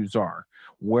those issues are,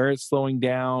 where it's slowing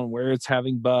down, where it's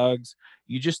having bugs.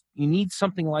 You need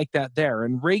something like that there.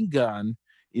 And Raygun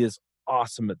is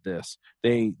awesome at this.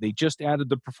 They just added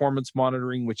the performance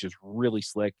monitoring, which is really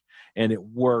slick, and it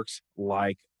works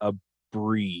like a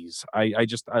breeze. I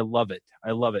love it.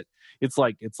 I love it. It's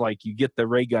like you get the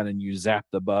ray gun and you zap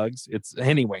the bugs.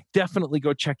 Anyway, definitely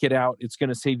go check it out. It's going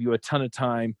to save you a ton of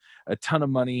time, a ton of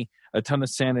money, a ton of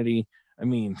sanity. I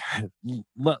mean,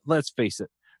 let's face it.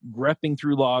 grepping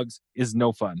through logs is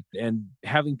no fun. And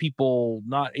having people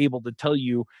not able to tell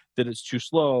you that it's too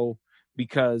slow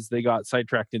because they got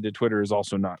sidetracked into Twitter is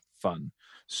also not fun.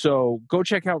 So go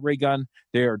check out Raygun.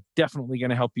 They are definitely going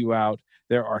to help you out.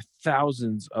 There are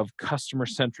thousands of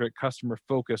customer-centric,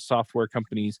 customer-focused software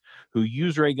companies who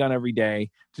use Raygun every day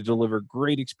to deliver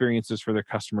great experiences for their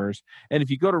customers. And if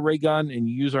you go to Raygun and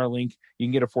you use our link, you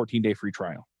can get a 14-day free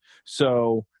trial.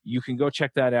 So you can go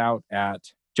check that out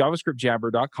at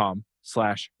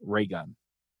javascriptjabber.com/Raygun.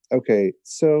 Okay,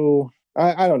 so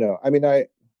I don't know. I mean, I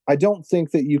don't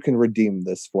think that you can redeem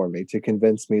this for me to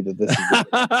convince me that this is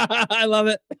I love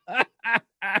it.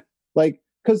 like,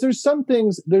 because there's some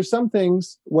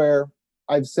things where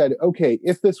I've said, okay,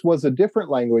 if this was a different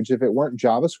language, if it weren't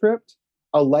JavaScript,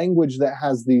 a language that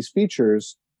has these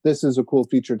features, this is a cool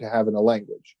feature to have in a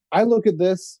language. I look at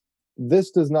this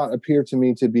does not appear to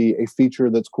me to be a feature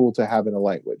that's cool to have in a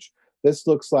language. This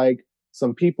looks like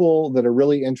some people that are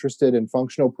really interested in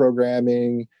functional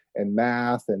programming and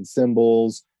math and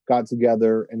symbols got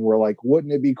together and were like,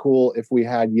 wouldn't it be cool if we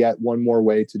had yet one more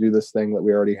way to do this thing that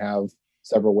we already have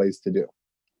several ways to do?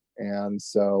 And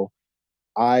so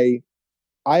I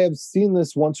have seen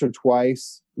this once or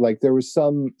twice. Like there was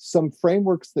some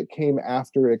frameworks that came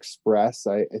after Express.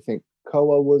 I think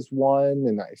Koa was one,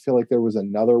 and I feel like there was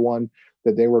another one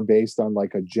that they were based on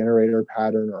like a generator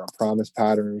pattern or a promise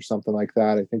pattern or something like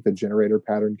that. I think the generator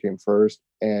pattern came first.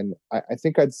 And I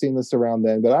think I'd seen this around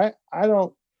then, but I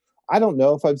don't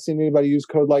know if I've seen anybody use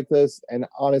code like this. And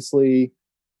honestly,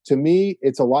 to me,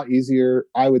 it's a lot easier,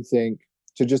 I would think,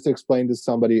 to just explain to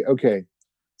somebody, okay,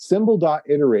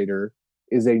 symbol.iterator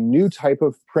is a new type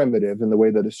of primitive in the way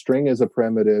that a string is a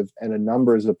primitive and a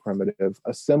number is a primitive,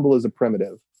 a symbol is a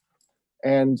primitive.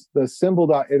 And the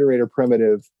symbol.iterator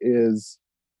primitive is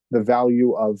the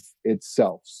value of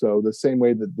itself. So the same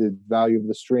way that the value of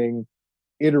the string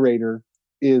iterator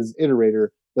is iterator,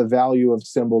 the value of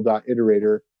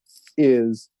symbol.iterator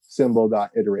is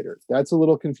symbol.iterator. That's a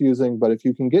little confusing, but if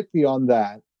you can get beyond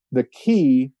that, the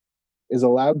key is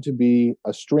allowed to be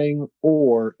a string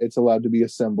or it's allowed to be a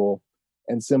symbol,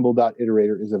 and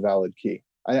symbol.iterator is a valid key.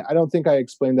 I don't think I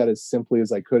explained that as simply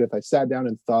as I could. If I sat down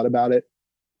and thought about it,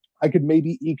 I could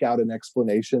maybe eke out an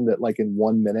explanation that like in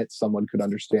 1 minute, someone could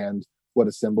understand what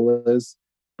a symbol is.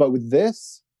 But with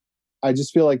this, I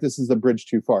just feel like this is a bridge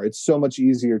too far. It's so much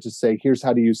easier to say, here's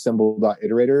how to use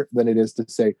symbol.iterator than it is to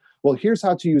say, well, here's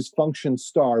how to use function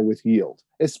star with yield,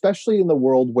 especially in the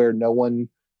world where no one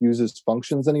uses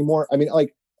functions anymore. I mean,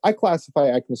 like I classify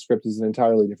ECMAScript as an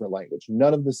entirely different language.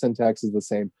 None of the syntax is the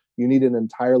same. You need an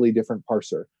entirely different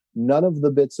parser. None of the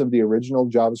bits of the original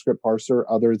JavaScript parser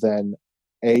other than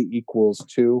a equals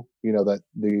 2, that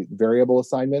the variable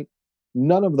assignment,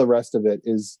 none of the rest of it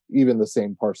is even the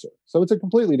same parser. So it's a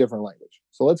completely different language.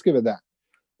 So let's give it that.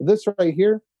 This right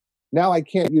here, now I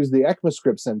can't use the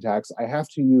ECMAScript syntax. I have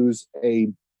to use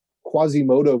a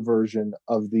Quasimodo version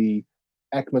of the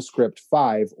ECMAScript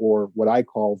 5, or what I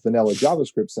call vanilla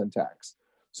JavaScript syntax.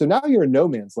 So now you're in no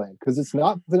man's land because it's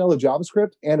not vanilla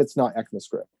JavaScript and it's not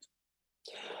ECMAScript.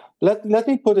 Let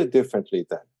me put it differently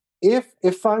then.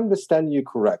 If I understand you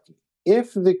correctly,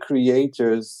 if the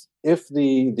creators, if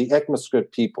the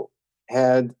ECMAScript people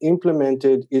had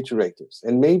implemented iterators,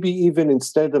 and maybe even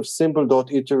instead of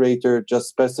symbol.iterator, just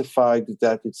specified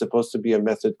that it's supposed to be a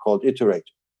method called iterator,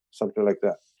 something like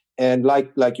that. And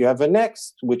like you have a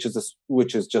next, which is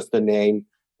just a name,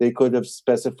 they could have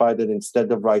specified that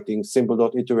instead of writing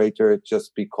symbol.iterator, it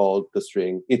just be called the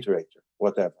string iterator,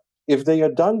 whatever. If they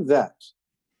had done that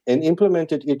and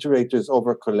implemented iterators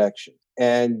over collection,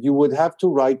 and you would have to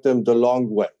write them the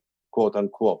long way, quote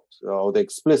unquote, or the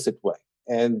explicit way,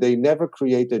 and they never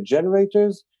created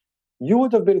generators, you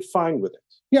would have been fine with it.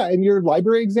 Yeah, and your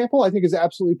library example, I think, is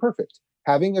absolutely perfect.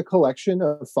 Having a collection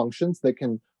of functions that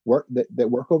can work that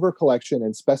work over a collection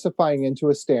and specifying into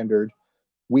a standard,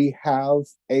 we have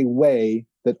a way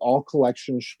that all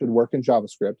collections should work in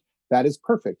JavaScript. That is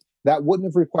perfect. That wouldn't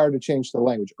have required a change to the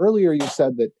language. Earlier, you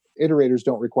said that iterators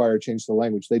don't require a change to the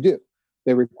language. They do.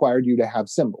 They required you to have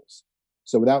symbols.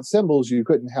 So without symbols, you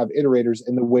couldn't have iterators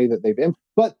in the way that they've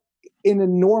but in a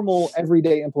normal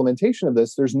everyday implementation of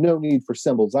this, there's no need for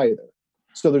symbols either.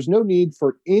 So there's no need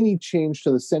for any change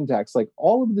to the syntax. Like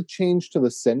all of the change to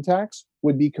the syntax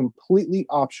would be completely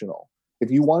optional.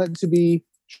 If you want it to be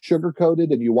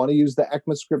sugar-coated and you want to use the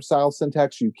ECMAScript style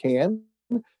syntax, you can.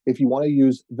 If you want to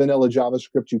use vanilla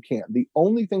JavaScript, you can. The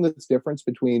only thing that's different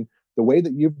between the way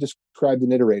that you've described an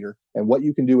iterator and what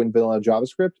you can do in vanilla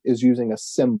JavaScript is using a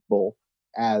symbol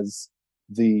as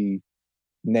the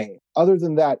name. Other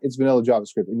than that, it's vanilla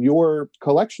JavaScript. And your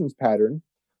collections pattern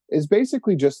is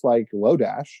basically just like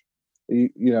Lodash.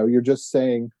 You're just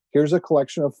saying, here's a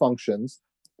collection of functions,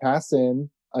 pass in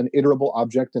an iterable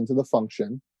object into the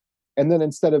function. And then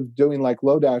instead of doing like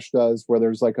Lodash does, where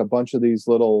there's like a bunch of these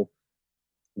little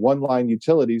one-line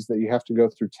utilities that you have to go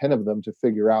through 10 of them to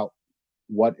figure out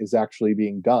what is actually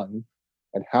being done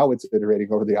and how it's iterating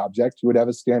over the object, you would have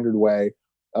a standard way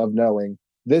of knowing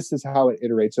this is how it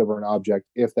iterates over an object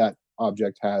if that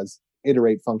object has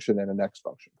iterate function and a next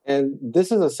function. And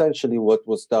this is essentially what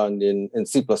was done in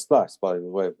C++, by the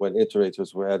way, when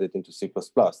iterators were added into C++.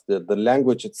 The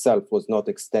language itself was not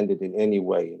extended in any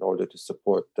way in order to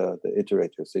support the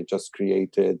iterators. They just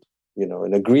created,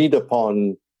 an agreed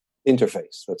upon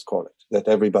interface, let's call it, that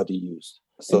everybody used.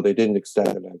 So they didn't extend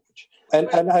the language. And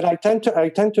I tend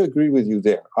to agree with you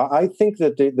there. I think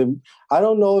that I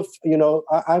don't know if,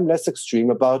 I'm less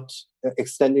extreme about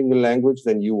extending the language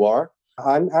than you are.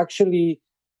 I'm actually,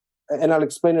 and I'll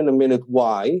explain in a minute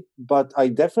why, but I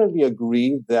definitely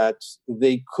agree that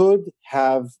they could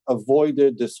have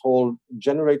avoided this whole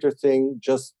generator thing,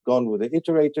 just gone with the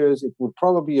iterators. It would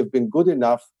probably have been good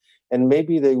enough, and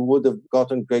maybe they would have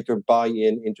gotten greater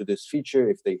buy-in into this feature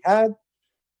if they had.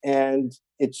 And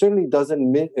it certainly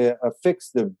doesn't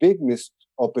fix the big missed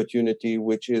opportunity,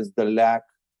 which is the lack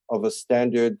of a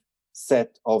standard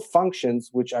set of functions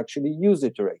which actually use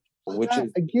iterators. Which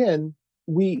is again,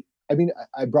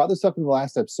 I brought this up in the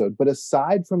last episode, but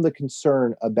aside from the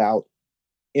concern about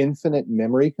infinite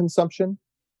memory consumption,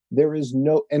 there is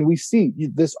no, and we see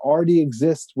this already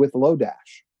exists with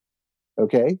Lodash.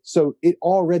 Okay, so it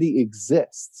already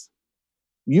exists.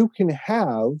 You can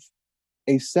have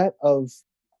a set of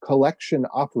collection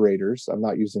operators. I'm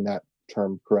not using that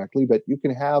term correctly, but you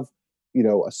can have,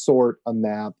 a sort, a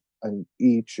map, an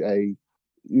each, a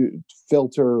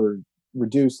filter,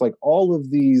 reduce, like all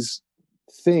of these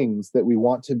things that we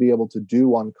want to be able to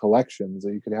do on collections.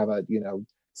 Or you could have a,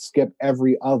 skip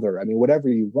every other. I mean, whatever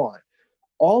you want.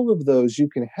 All of those you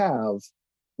can have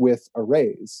with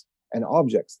arrays and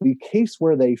objects. The case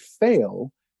where they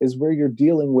fail is where you're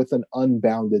dealing with an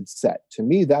unbounded set. To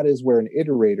me, that is where an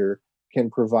iterator can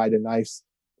provide a nice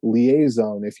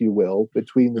liaison, if you will,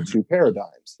 between the two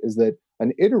paradigms, is that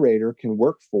an iterator can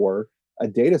work for a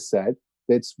data set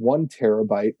that's 1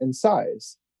 terabyte in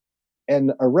size.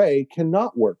 An array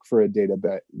cannot work for a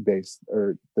database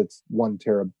or that's 1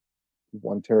 terabyte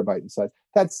in size.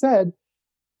 That said,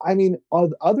 I mean,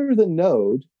 other than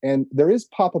Node, and there is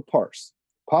Papa Parse,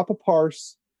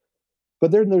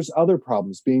 but then there's other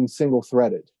problems being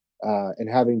single-threaded and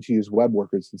having to use web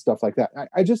workers and stuff like that.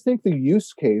 I just think the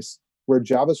use case where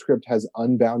JavaScript has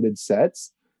unbounded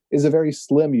sets is a very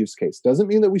slim use case. Doesn't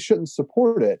mean that we shouldn't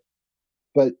support it,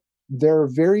 but there are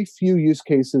very few use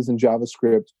cases in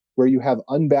JavaScript where you have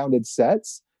unbounded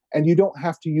sets and you don't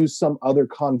have to use some other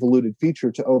convoluted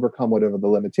feature to overcome whatever the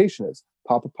limitation is.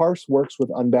 Papa Parse works with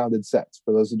unbounded sets.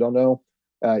 For those who don't know,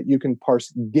 you can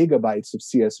parse gigabytes of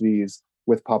CSVs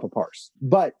with Papa Parse.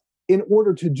 But in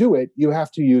order to do it, you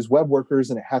have to use web workers,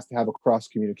 and it has to have a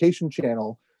cross-communication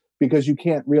channel, because you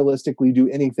can't realistically do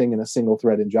anything in a single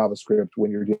thread in JavaScript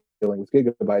when you're dealing with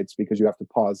gigabytes, because you have to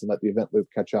pause and let the event loop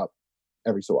catch up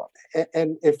every so often.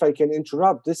 And if I can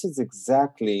interrupt, this is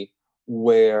exactly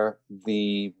where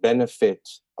the benefit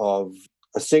of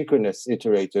asynchronous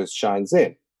iterators shines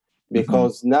in.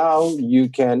 Because now you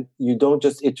don't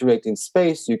just iterate in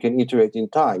space, you can iterate in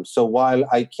time. So while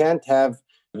I can't have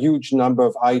a huge number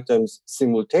of items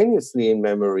simultaneously in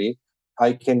memory,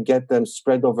 I can get them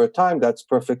spread over time. That's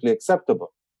perfectly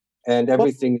acceptable. And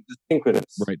everything is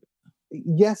synchronous. Right.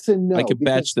 Yes and no. I could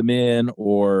batch them in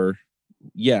or,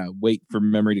 wait for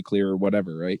memory to clear or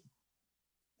whatever, right?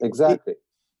 Exactly.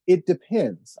 It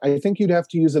depends. I think you'd have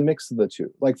to use a mix of the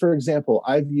two. Like, for example,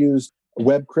 I've used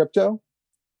web crypto.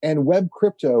 And web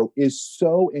crypto is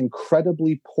so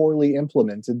incredibly poorly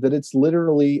implemented that it's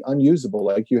literally unusable.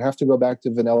 Like, you have to go back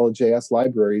to vanilla JS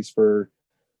libraries for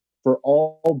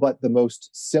all but the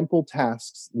most simple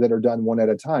tasks that are done one at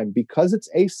a time, because it's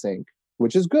async,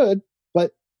 which is good,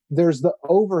 but there's the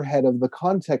overhead of the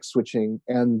context switching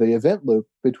and the event loop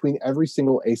between every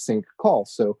single async call.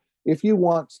 So if you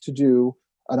want to do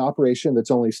an operation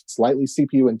that's only slightly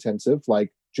CPU intensive,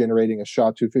 like generating a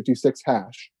SHA-256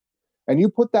 hash, and you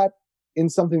put that in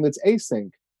something that's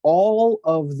async, all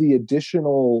of the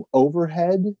additional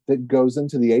overhead that goes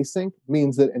into the async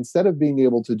means that instead of being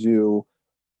able to do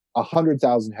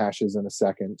 100,000 hashes in a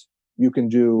second, you can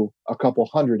do a couple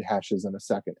hundred hashes in a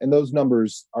second. And those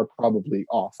numbers are probably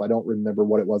off. I don't remember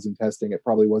what it was in testing. It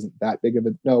probably wasn't that big of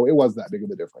a, no, it was that big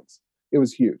of a difference. It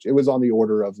was huge. It was on the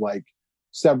order of like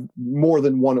more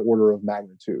than one order of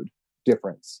magnitude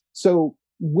difference. So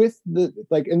with the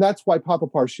and that's why Papa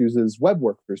Parse uses web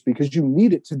workers, because you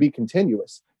need it to be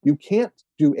continuous. You can't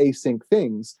do async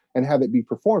things and have it be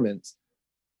performance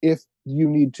if you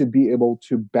need to be able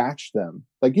to batch them.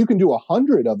 Like you can do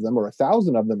 100 of them or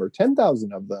 1,000 of them or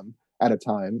 10,000 of them at a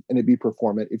time and it be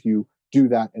performant if you do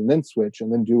that and then switch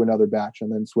and then do another batch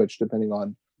and then switch depending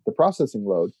on the processing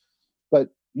load. But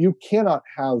you cannot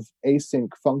have async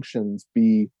functions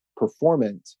be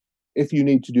performant if you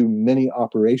need to do many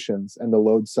operations and the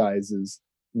load size is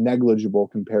negligible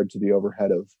compared to the overhead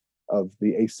of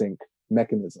the async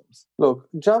mechanisms. Look,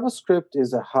 JavaScript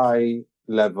is a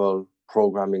high-level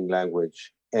programming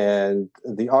language, and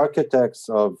the architects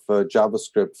of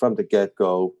JavaScript from the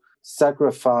get-go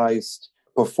sacrificed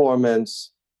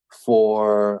performance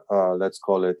for, let's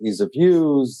call it ease of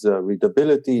use,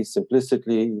 readability,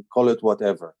 simplicity, call it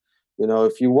whatever.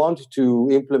 If you want to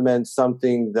implement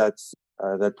something that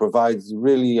provides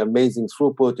really amazing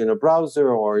throughput in a browser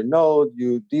or in Node,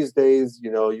 these days,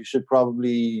 you should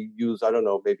probably use,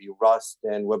 maybe Rust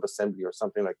and WebAssembly or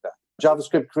something like that.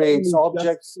 JavaScript creates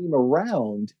objects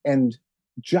around, and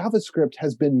JavaScript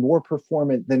has been more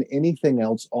performant than anything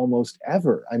else almost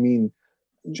ever. I mean,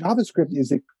 JavaScript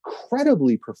is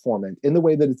incredibly performant in the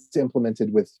way that it's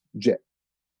implemented with JIT.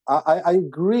 I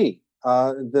agree.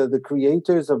 The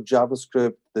creators of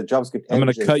JavaScript, the JavaScript I'm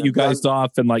going to cut you guys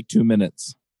off in like 2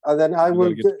 minutes. And then I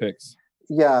will get the picks.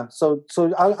 Yeah. So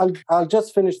I'll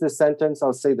just finish this sentence.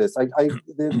 I'll say this.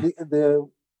 The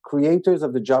creators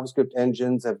of the JavaScript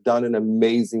engines have done an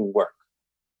amazing work.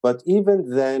 But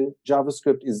even then,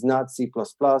 JavaScript is not C++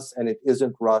 and it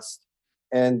isn't Rust.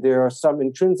 And there are some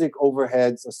intrinsic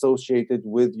overheads associated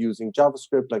with using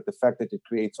JavaScript, like the fact that it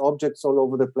creates objects all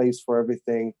over the place for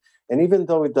everything. And even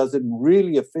though it does it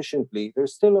really efficiently,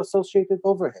 there's still associated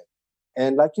overhead.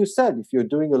 And like you said, if you're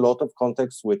doing a lot of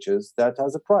context switches, that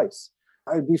has a price.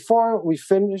 Before we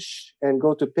finish and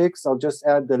go to picks, I'll just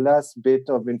add the last bit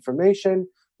of information,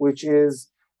 which is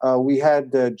we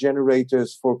had the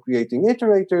generators for creating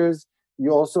iterators.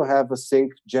 You also have async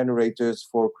generators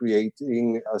for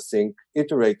creating async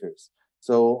iterators.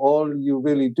 So all you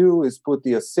really do is put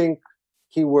the async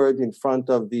keyword in front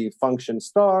of the function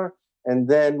star, and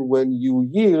then when you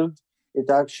yield,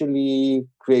 it actually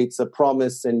creates a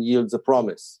promise and yields a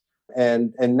promise.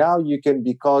 And now you can,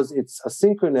 because it's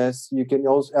asynchronous, you can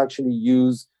also actually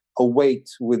use await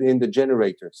within the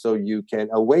generator. So you can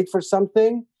await for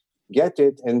something, get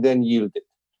it, and then yield it.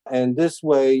 And this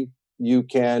way, you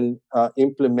can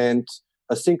implement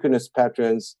asynchronous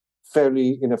patterns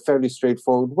in a fairly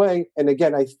straightforward way. And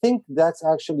again, I think that's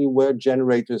actually where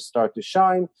generators start to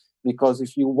shine, because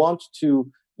if you want to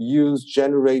use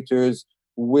generators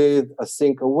with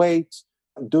async await,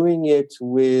 doing it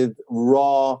with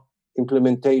raw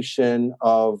implementation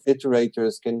of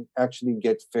iterators can actually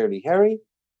get fairly hairy.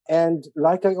 And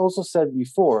like I also said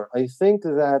before, I think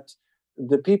that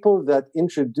the people that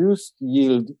introduced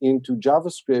yield into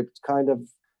JavaScript kind of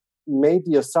made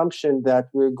the assumption that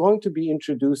we're going to be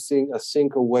introducing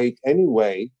async await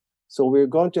anyway. So we're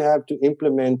going to have to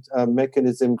implement a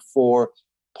mechanism for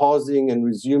pausing and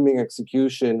resuming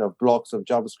execution of blocks of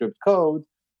JavaScript code.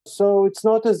 So it's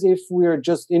not as if we're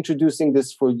just introducing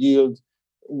this for yield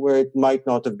where it might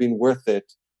not have been worth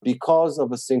it. Because of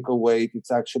async await,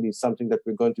 it's actually something that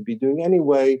we're going to be doing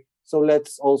anyway. So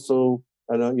let's also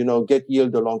get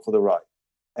yield along for the ride.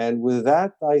 And with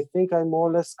that, I think I more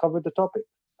or less covered the topic.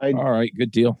 All right,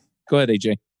 good deal. Go ahead,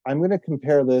 AJ. I'm going to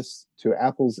compare this to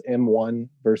Apple's M1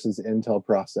 versus Intel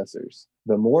processors.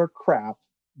 The more crap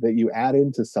that you add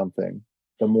into something,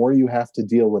 the more you have to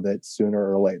deal with it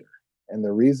sooner or later. And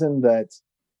the reason that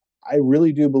I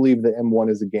really do believe that M1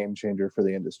 is a game changer for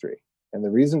the industry. And the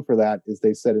reason for that is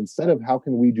they said, instead of how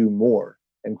can we do more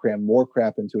and cram more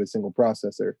crap into a single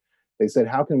processor, they said,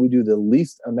 how can we do the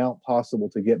least amount possible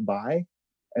to get by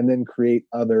and then create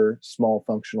other small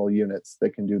functional units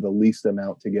that can do the least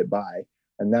amount to get by.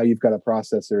 And now you've got a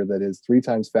processor that is 3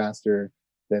 times faster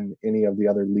than any of the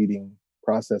other leading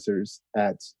processors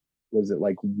at,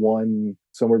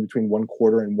 somewhere between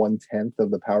 1/4 and 1/10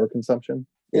 of the power consumption.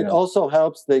 It also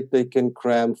helps that they can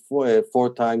cram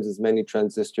 4 times as many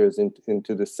transistors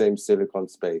into the same silicon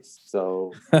space.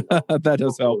 So that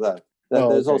does help.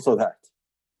 There's also that.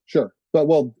 Sure.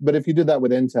 But if you did that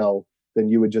with Intel, then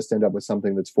you would just end up with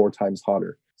something that's 4 times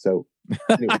hotter. So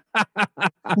anyway.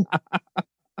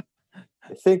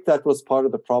 I think that was part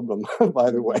of the problem,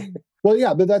 by the way. Well,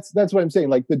 yeah, but that's what I'm saying.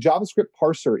 Like the JavaScript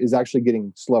parser is actually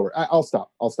getting slower. I'll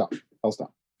stop.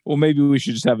 Well, maybe we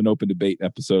should just have an open debate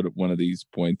episode at one of these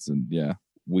points, and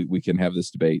we can have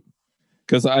this debate,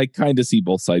 because I kind of see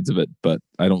both sides of it, but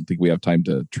I don't think we have time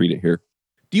to treat it here.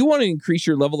 Do you want to increase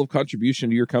your level of contribution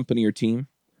to your company or team?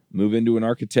 Move into an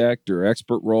architect or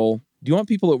expert role? Do you want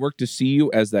people at work to see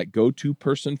you as that go-to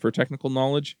person for technical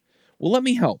knowledge? Well, let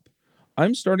me help.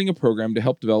 I'm starting a program to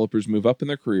help developers move up in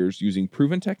their careers using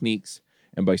proven techniques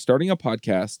and by starting a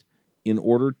podcast in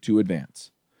order to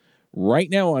advance. Right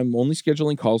now, I'm only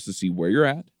scheduling calls to see where you're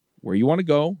at, where you want to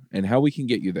go, and how we can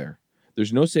get you there.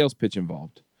 There's no sales pitch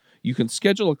involved. You can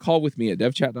schedule a call with me at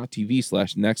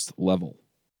devchat.tv/nextlevel.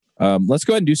 Let's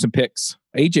go ahead and do some picks.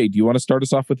 AJ, do you want to start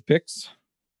us off with the picks?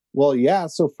 Well, yeah.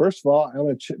 So first of all, I'm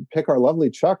going to pick our lovely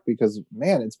Chuck because,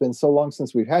 man, it's been so long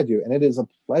since we've had you. And it is a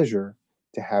pleasure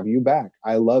to have you back.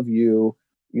 I love you.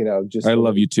 I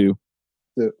love you too.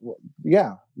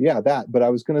 That. But I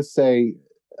was going to say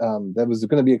that was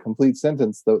going to be a complete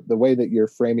sentence. The way that you're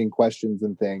framing questions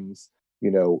and things,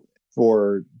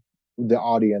 for the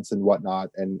audience and whatnot,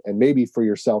 and maybe for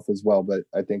yourself as well. But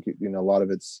I think, a lot of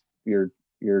it's you're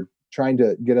trying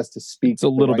to get us to speak. It's a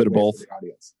little bit of both. The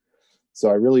audience. So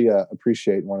I really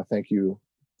appreciate and want to thank you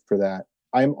for that.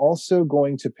 I'm also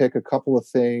going to pick a couple of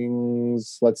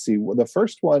things. Let's see. The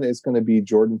first one is going to be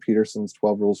Jordan Peterson's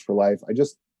 12 Rules for Life. I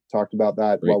just talked about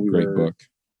that while we were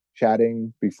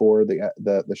chatting before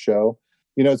the show.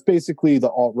 It's basically the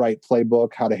alt-right playbook,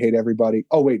 how to hate everybody.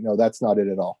 Oh, wait, no, that's not it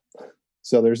at all.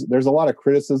 So there's a lot of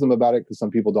criticism about it because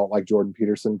some people don't like Jordan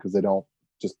Peterson because they don't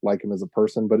just like him as a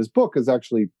person. But his book is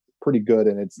actually pretty good,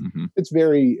 and it's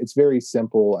very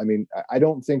simple. I mean, I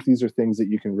don't think these are things that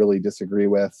you can really disagree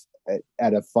with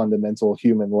at a fundamental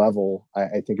human level.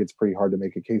 I think it's pretty hard to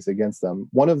make a case against them.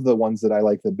 One of the ones that I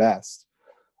like the best,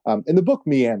 and the book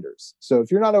meanders. So if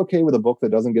you're not okay with a book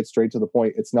that doesn't get straight to the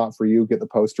point, it's not for you. Get the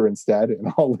poster instead,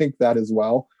 and I'll link that as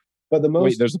well. But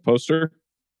wait, there's a poster?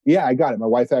 Yeah, I got it. My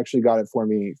wife actually got it for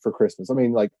me for Christmas. I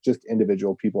mean, like just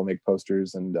individual people make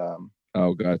posters, and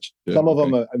oh, gotcha. Some of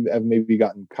them have maybe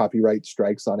gotten copyright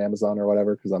strikes on Amazon or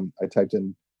whatever because I typed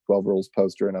in 12 Rules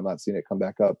poster and I'm not seeing it come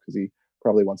back up because he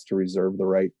probably wants to reserve the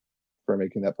right for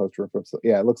making that poster.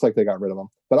 Yeah, it looks like they got rid of them,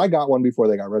 but I got one before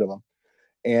they got rid of them.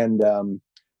 And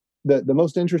the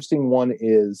most interesting one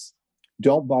is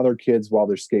don't bother kids while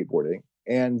they're skateboarding.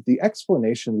 And the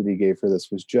explanation that he gave for this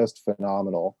was just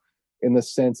phenomenal in the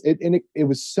sense it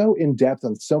was so in depth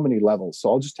on so many levels. So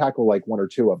I'll just tackle like one or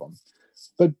two of them.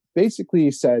 But basically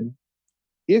he said,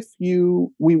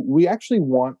 we actually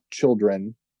want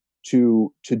children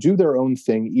to do their own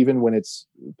thing, even when it's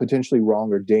potentially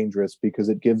wrong or dangerous, because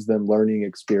it gives them learning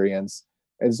experience.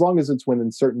 As long as it's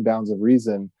within certain bounds of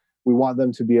reason, we want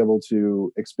them to be able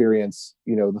to experience,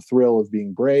 the thrill of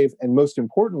being brave. And most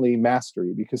importantly,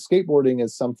 mastery, because skateboarding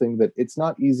is something that it's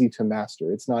not easy to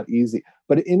master. It's not easy,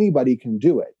 but anybody can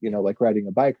do it, like riding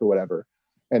a bike or whatever.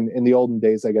 And in the olden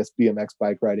days, I guess BMX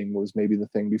bike riding was maybe the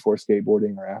thing before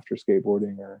skateboarding or after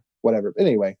skateboarding or whatever. But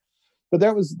anyway, but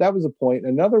that was a point.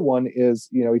 Another one is,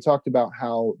 he talked about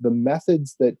how the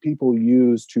methods that people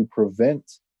use to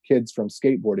prevent kids from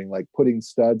skateboarding, like putting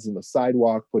studs in the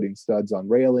sidewalk, putting studs on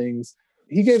railings.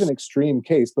 He gave an extreme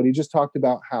case, but he just talked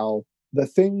about how the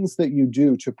things that you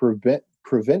do to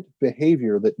prevent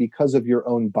behavior that because of your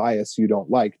own bias you don't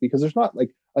like, because there's not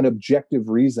like an objective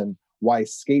reason why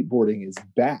skateboarding is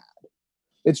bad.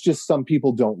 It's just some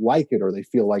people don't like it or they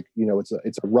feel like, it's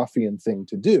a ruffian thing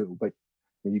to do. But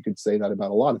you could say that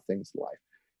about a lot of things in life.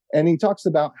 And he talks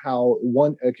about how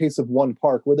a case of one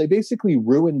park where they basically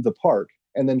ruined the park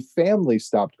and then families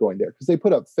stopped going there because they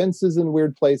put up fences in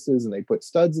weird places and they put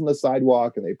studs in the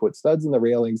sidewalk and they put studs in the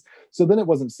railings. So then it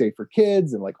wasn't safe for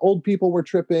kids and like old people were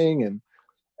tripping.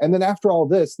 And then after all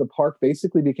this, the park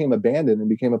basically became abandoned and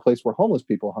became a place where homeless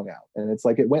people hung out. And it's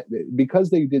like because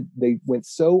they went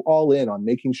so all in on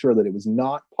making sure that it was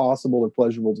not possible or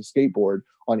pleasurable to skateboard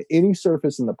on any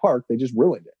surface in the park, they just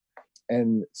ruined it.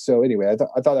 And so anyway, I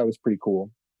thought that was pretty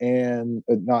cool. And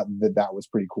not that was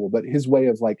pretty cool, but his way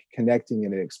of like connecting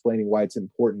and explaining why it's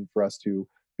important for us to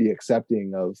be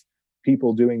accepting of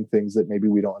people doing things that maybe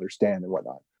we don't understand and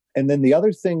whatnot. And then the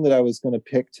other thing that I was going to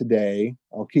pick today,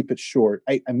 I'll keep it short.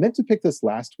 I meant to pick this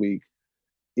last week,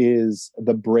 is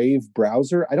the Brave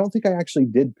browser. I don't think I actually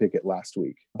did pick it last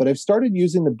week, but I've started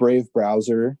using the Brave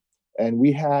browser, and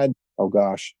we had,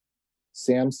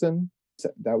 Samson.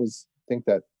 That was, I think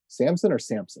that Samson or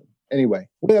Samson. Anyway,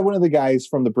 we had one of the guys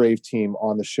from the Brave team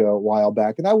on the show a while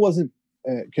back, and I wasn't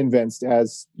convinced,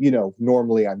 as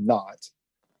normally I'm not.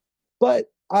 But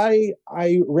I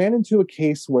ran into a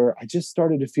case where I just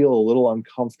started to feel a little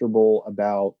uncomfortable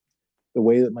about the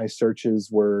way that my searches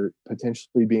were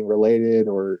potentially being related,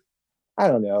 or I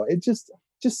don't know. It just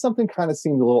something kind of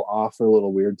seemed a little off or a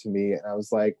little weird to me. And I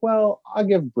was like, well, I'll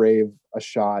give Brave a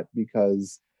shot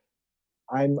because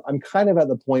I'm kind of at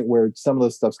the point where some of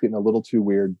this stuff's getting a little too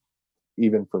weird,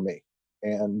 even for me.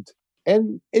 And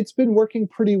it's been working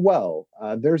pretty well.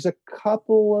 There's a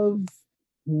couple of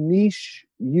niche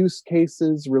use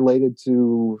cases related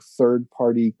to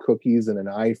third-party cookies and an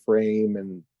iframe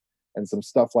and some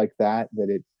stuff like that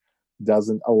it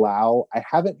doesn't allow. I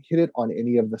haven't hit it on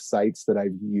any of the sites that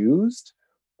I've used,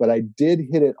 but I did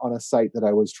hit it on a site that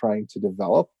I was trying to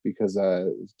develop because I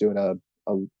was doing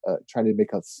trying to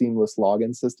make a seamless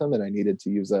login system, and I needed to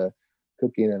use a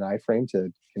cookie and an iframe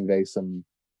to convey some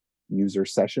user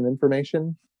session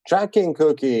information. Tracking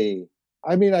cookie.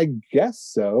 I mean, I guess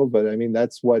so, but I mean,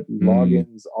 that's what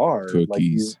logins are. Cookies. Like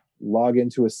you log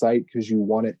into a site because you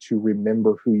want it to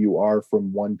remember who you are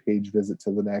from one page visit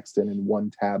to the next and in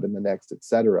one tab in the next,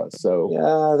 etc. So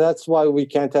yeah, that's why we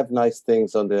can't have nice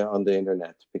things on the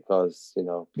internet, because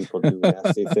people do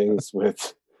nasty things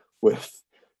with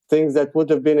things that would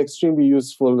have been extremely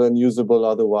useful and usable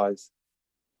otherwise.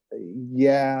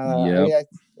 Yeah,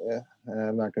 Yep.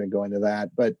 I'm not going to go into that,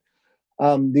 but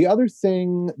the other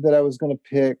thing that I was going to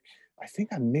pick, I think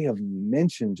I may have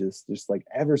mentioned just like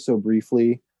ever so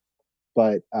briefly,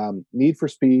 but Need for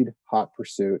Speed Hot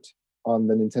Pursuit on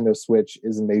the Nintendo Switch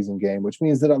is an amazing game, which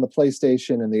means that on the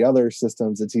PlayStation and the other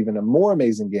systems, it's even a more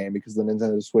amazing game because the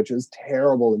Nintendo Switch is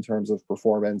terrible in terms of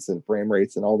performance and frame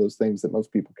rates and all those things that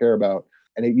most people care about.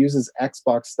 And it uses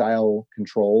Xbox-style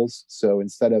controls. So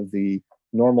instead of the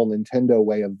normal Nintendo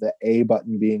way of the A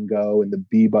button being go and the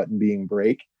B button being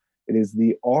brake, it is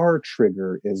the R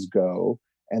trigger is go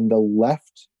and the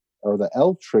left or the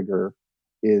L trigger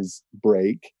is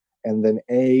brake, and then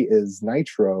A is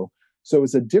nitro. So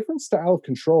it's a different style of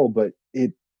control, but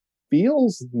it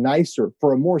feels nicer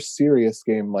for a more serious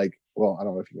game. Like, well, I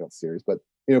don't know if you know it's serious, but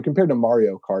compared to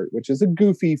Mario Kart, which is a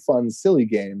goofy, fun, silly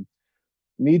game,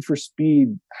 Need for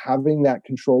Speed having that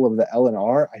control of the L and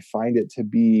R, I find it to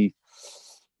be,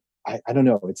 I don't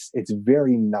know, it's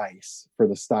very nice for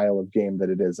the style of game that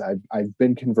it is. I've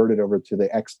been converted over to the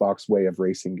Xbox way of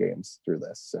racing games through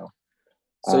this.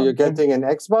 So you're getting an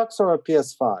Xbox or a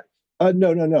PS5?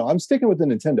 No. I'm sticking with the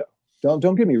Nintendo.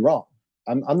 Don't get me wrong.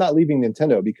 I'm not leaving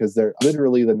Nintendo because they're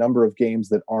literally the number of games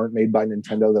that aren't made by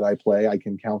Nintendo that I play, I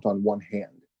can count on one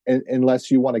hand. Unless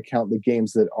you want to count the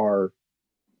games that are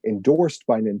endorsed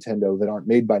by Nintendo that aren't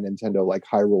made by Nintendo, like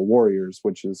Hyrule Warriors,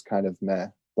 which is kind of meh.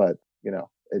 But,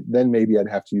 then maybe I'd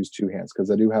have to use two hands because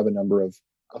I do have a number of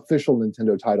official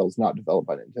Nintendo titles not developed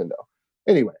by Nintendo.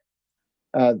 Anyway,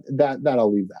 that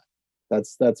I'll leave that.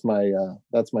 That's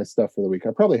my stuff for the week. I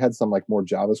probably had some like more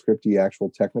JavaScript-y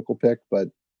actual technical pick, but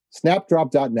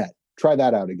snapdrop.net. Try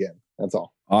that out again. That's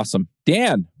all. Awesome.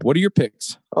 Dan, what are your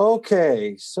picks?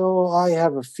 Okay, so I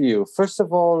have a few. First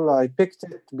of all, I picked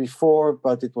it before,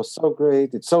 but it was so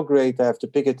great. It's so great, I have to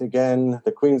pick it again.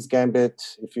 The Queen's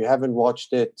Gambit. If you haven't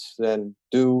watched it, then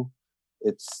do.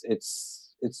 It's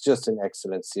just an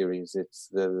excellent series. It's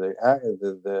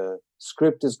the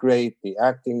script is great, the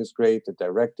acting is great, the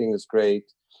directing is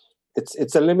great.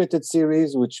 It's a limited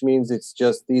series, which means it's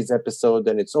just these episodes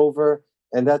and it's over.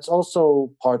 And that's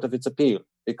also part of its appeal,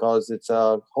 because it's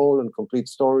a whole and complete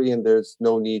story and there's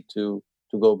no need to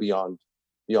go beyond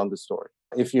the story.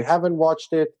 If you haven't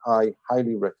watched it, I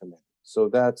highly recommend it. So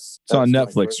that's on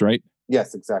Netflix, right?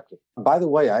 Yes, exactly. By the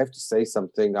way, I have to say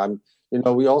something.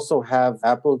 We also have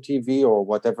Apple TV or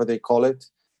whatever they call it,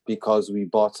 because we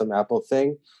bought some Apple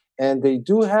thing, and they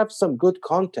do have some good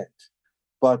content.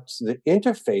 But the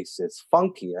interface is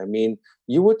funky. I mean,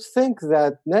 you would think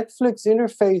that Netflix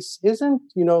interface isn't,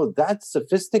 that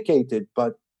sophisticated,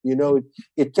 but,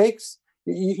 it takes,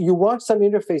 you want some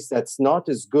interface that's not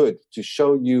as good to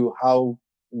show you how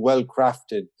well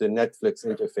crafted the Netflix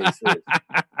interface is.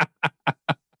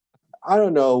 I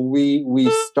don't know. We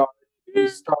start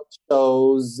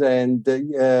shows, and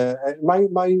my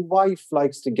wife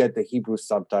likes to get the Hebrew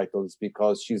subtitles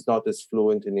because she's not as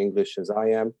fluent in English as I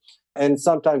am. And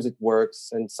sometimes it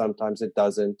works and sometimes it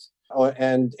doesn't.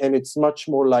 And it's much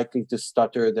more likely to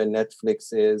stutter than Netflix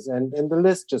is. And the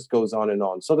list just goes on and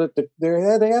on. So that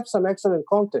they have some excellent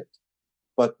content,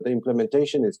 but the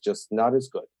implementation is just not as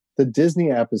good. The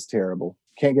Disney app is terrible.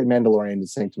 Can't get Mandalorian to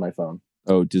sync to my phone.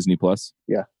 Oh, Disney Plus?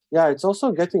 Yeah. Yeah, it's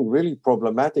also getting really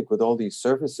problematic with all these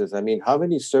services. I mean, how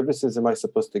many services am I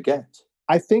supposed to get?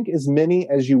 I think as many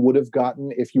as you would have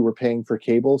gotten if you were paying for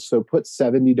cable. So put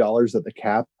 $70 at the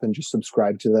cap and just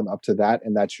subscribe to them up to that,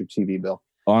 and that's your TV bill.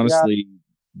 Honestly,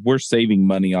 we're saving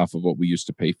money off of what we used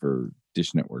to pay for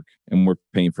Dish Network, and we're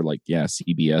paying for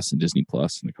CBS and Disney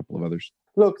Plus and a couple of others.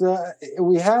 Look,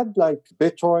 we had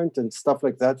BitTorrent and stuff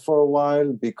like that for a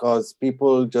while because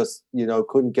people just,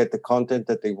 couldn't get the content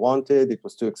that they wanted. It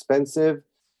was too expensive.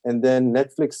 And then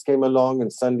Netflix came along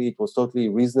and suddenly it was totally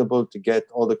reasonable to get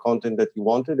all the content that you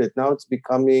wanted. And now it's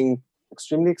becoming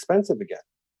extremely expensive again.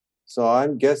 So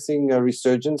I'm guessing a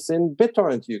resurgence in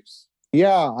BitTorrent use.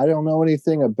 Yeah, I don't know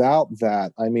anything about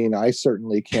that. I mean, I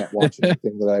certainly can't watch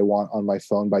anything that I want on my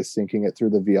phone by syncing it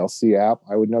through the VLC app.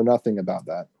 I would know nothing about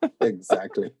that.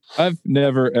 Exactly. I've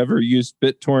never ever used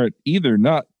BitTorrent either.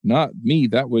 Not me.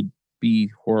 That would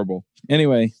be horrible.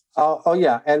 Anyway. Oh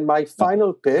yeah, and my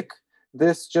final pick.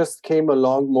 This just came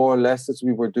along more or less as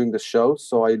we were doing the show.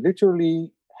 So I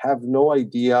literally have no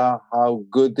idea how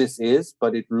good this is,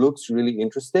 but it looks really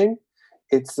interesting.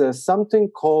 It's something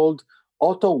called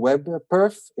Auto Web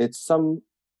Perf. It's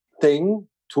something,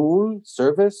 tool,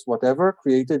 service, whatever,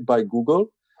 created by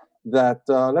Google that,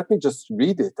 let me just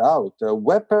read it out.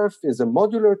 WebPerf is a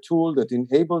modular tool that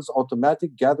enables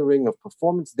automatic gathering of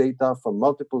performance data from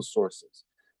multiple sources.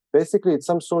 Basically, it's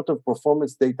some sort of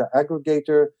performance data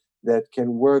aggregator that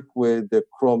can work with the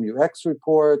Chrome UX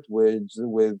report, with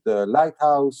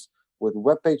Lighthouse, with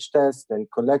web page test, and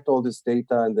collect all this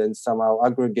data and then somehow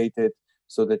aggregate it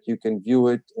so that you can view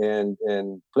it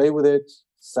and play with it.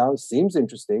 Seems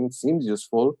interesting, seems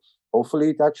useful.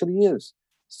 Hopefully it actually is.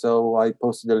 So I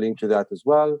posted a link to that as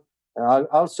well. And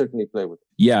I'll certainly play with it.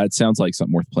 Yeah, it sounds like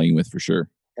something worth playing with for sure.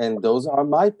 And those are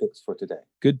my picks for today.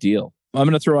 Good deal. I'm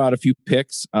going to throw out a few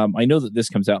picks. I know that this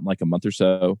comes out in like a month or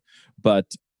so, but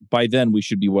by then we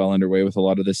should be well underway with a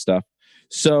lot of this stuff.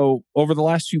 So over the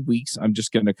last few weeks, I'm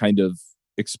just going to kind of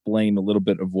explain a little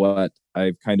bit of what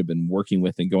I've kind of been working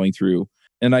with and going through.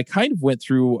 And I kind of went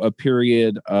through a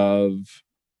period of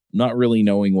not really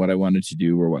knowing what I wanted to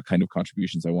do or what kind of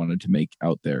contributions I wanted to make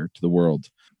out there to the world.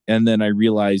 And then I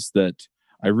realized that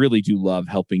I really do love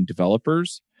helping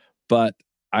developers, but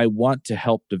I want to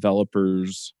help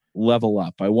developers level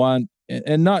up. I want,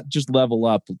 and not just level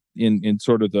up in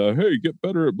sort of the, hey, get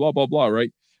better at blah, blah, blah,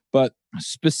 right? But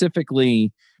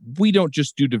specifically, we don't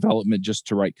just do development just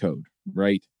to write code,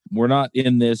 right? We're not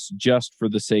in this just for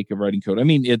the sake of writing code. I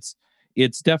mean,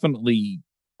 it's definitely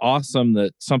awesome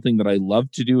that something that I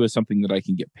love to do is something that I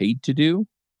can get paid to do,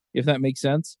 if that makes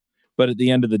sense. But at the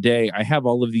end of the day, I have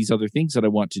all of these other things that I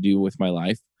want to do with my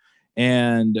life.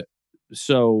 And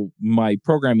so my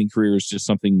programming career is just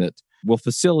something that will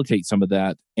facilitate some of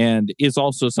that and is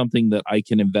also something that I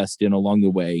can invest in along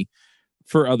the way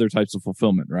for other types of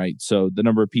fulfillment, right? So the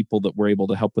number of people that we're able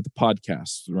to help with the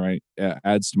podcast, right,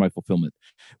 adds to my fulfillment.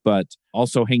 But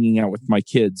also hanging out with my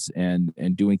kids and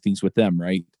doing things with them,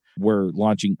 right?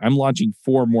 I'm launching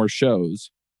 4 more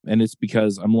shows, and it's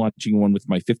because I'm launching one with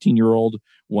my 15-year-old,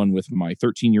 one with my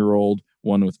 13-year-old,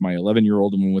 one with my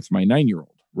 11-year-old, and one with my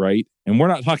 9-year-old, right? And we're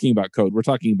not talking about code. We're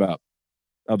talking about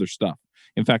other stuff.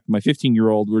 In fact, my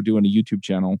 15-year-old, we're doing a YouTube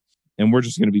channel, and we're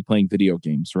just going to be playing video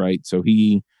games, right? So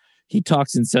he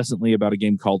talks incessantly about a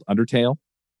game called Undertale.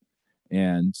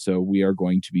 And so we are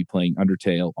going to be playing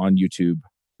Undertale on YouTube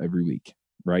every week,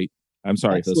 right? I'm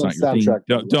sorry if that's not your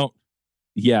thing. Don't.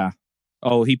 Yeah.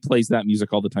 Oh, he plays that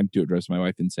music all the time too. It drives my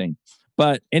wife insane.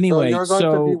 But anyway, so you're going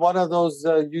to be one of those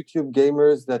YouTube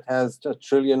gamers that has 1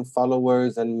 trillion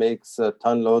followers and makes a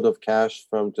ton load of cash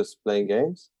from just playing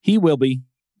games? He will be.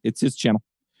 It's his channel.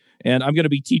 And I'm going to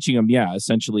be teaching him,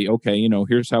 essentially, okay,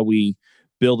 here's how we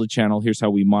build a channel. Here's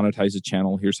how we monetize a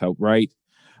channel. Here's how, right?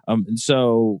 And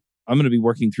so I'm going to be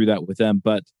working through that with them.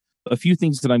 But a few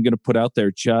things that I'm going to put out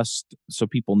there just so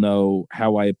people know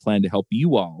how I plan to help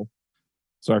you all.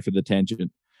 Sorry for the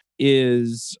tangent.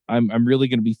 Is I'm really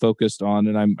going to be focused on,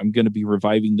 and I'm going to be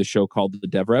reviving the show called The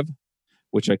DevRev,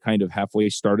 which I kind of halfway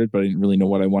started, but I didn't really know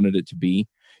what I wanted it to be.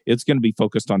 It's going to be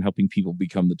focused on helping people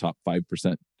become the top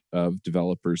 5% of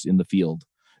developers in the field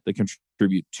that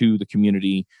contribute to the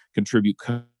community, contribute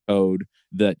code,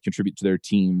 that contribute to their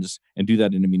teams, and do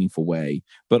that in a meaningful way,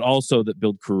 but also that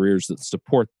build careers that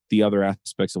support the other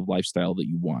aspects of lifestyle that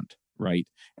you want, right?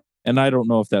 And I don't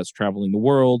know if that's traveling the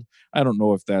world. I don't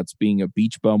know if that's being a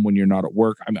beach bum when you're not at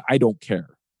work. I mean, I don't care,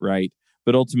 right?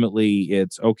 But ultimately,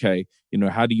 it's okay.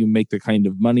 How do you make the kind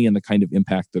of money and the kind of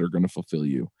impact that are going to fulfill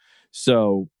you?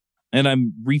 So, and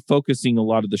I'm refocusing a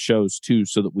lot of the shows too,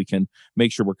 so that we can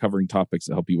make sure we're covering topics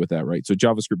that help you with that, right? So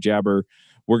JavaScript Jabber,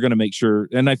 we're going to make sure,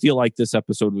 and I feel like this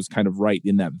episode was kind of right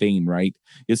in that vein, right?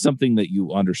 It's something that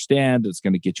you understand. It's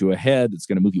going to get you ahead. It's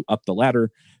going to move you up the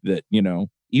ladder. That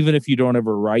even if you don't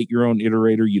ever write your own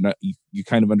iterator, you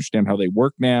kind of understand how they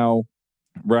work now,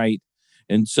 right?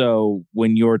 And so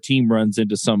when your team runs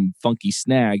into some funky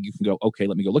snag, you can go, okay,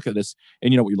 let me go look at this.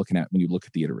 And you know what you're looking at when you look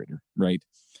at the iterator, right?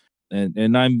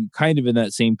 And I'm kind of in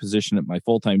that same position at my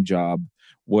full-time job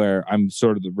where I'm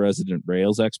sort of the resident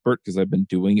Rails expert because I've been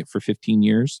doing it for 15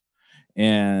 years.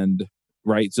 And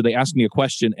right? So they ask me a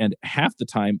question, and half the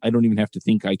time I don't even have to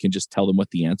think. I can just tell them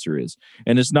what the answer is.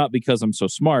 And it's not because I'm so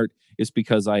smart, it's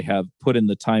because I have put in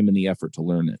the time and the effort to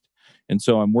learn it. And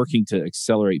so I'm working to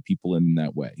accelerate people in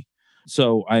that way.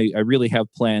 So I really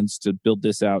have plans to build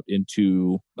this out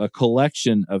into a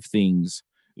collection of things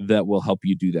that will help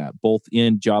you do that, both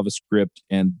in JavaScript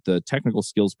and the technical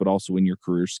skills, but also in your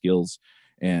career skills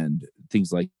and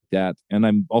things like that. And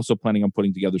I'm also planning on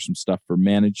putting together some stuff for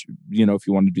manage, if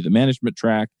you want to do the management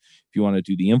track, if you want to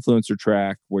do the influencer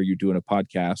track where you're doing a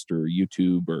podcast or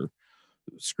YouTube or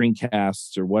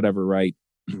screencasts or whatever, right?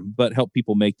 But help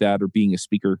people make that, or being a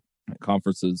speaker at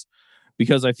conferences,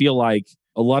 because I feel like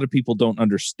a lot of people don't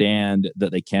understand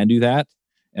that they can do that.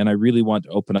 And I really want to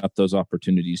open up those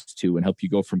opportunities too and help you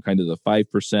go from kind of the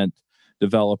 5%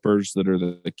 developers that are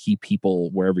the key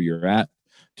people wherever you're at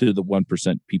to the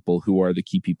 1% people who are the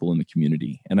key people in the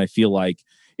community. And I feel like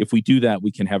if we do that,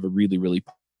 we can have a really, really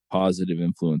positive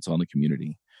influence on the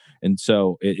community. And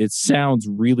so it sounds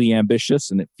really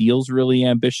ambitious and it feels really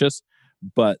ambitious,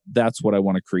 but that's what I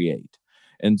want to create.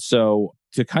 And so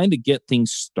to kind of get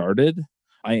things started,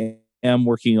 I am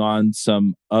working on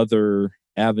some other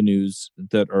avenues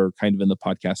that are kind of in the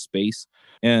podcast space.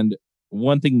 And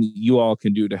one thing that you all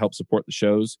can do to help support the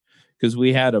shows, because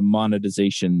we had a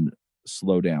monetization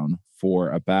slowdown for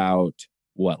about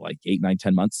like 8, 9,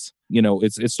 10 months.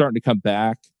 It's starting to come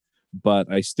back,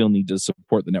 but I still need to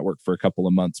support the network for a couple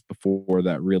of months before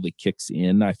that really kicks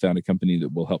in. I found a company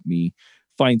that will help me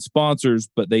find sponsors,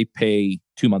 but they pay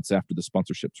 2 months after the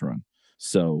sponsorships run.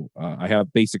 So I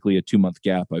have basically a 2-month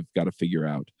gap I've got to figure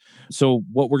out. So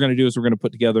what we're going to do is we're going to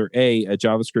put together a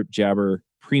JavaScript Jabber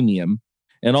premium.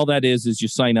 And all that is you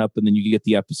sign up and then you get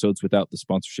the episodes without the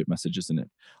sponsorship messages in it.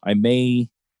 I may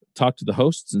talk to the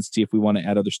hosts and see if we want to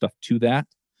add other stuff to that.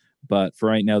 But for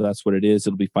right now, that's what it is.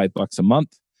 It'll be $5 a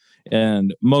month.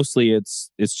 And mostly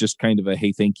it's just kind of a,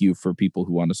 hey, thank you for people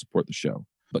who want to support the show.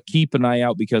 But keep an eye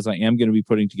out, because I am going to be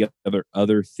putting together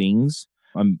other things.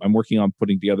 I'm working on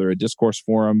putting together a discourse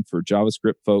forum for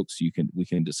JavaScript folks. We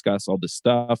can discuss all this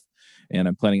stuff, and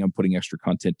I'm planning on putting extra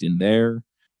content in there.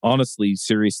 Honestly,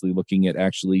 seriously looking at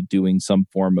actually doing some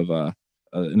form of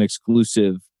an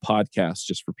exclusive podcast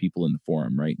just for people in the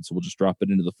forum, right? And so we'll just drop it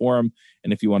into the forum,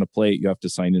 and if you want to play it, you have to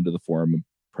sign into the forum and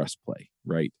press play,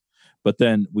 right? But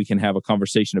then we can have a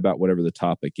conversation about whatever the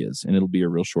topic is, and it'll be a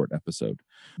real short episode.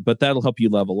 But that'll help you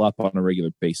level up on a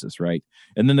regular basis, right?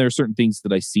 And then there are certain things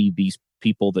that I see these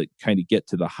people that kind of get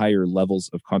to the higher levels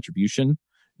of contribution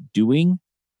doing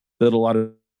that a lot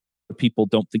of people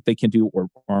don't think they can do or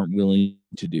aren't willing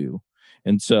to do.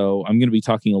 And so I'm going to be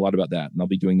talking a lot about that, and I'll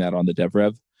be doing that on the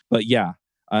DevRev. But yeah,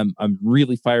 I'm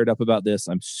really fired up about this.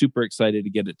 I'm super excited to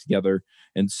get it together.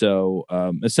 And so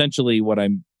essentially what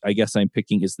I'm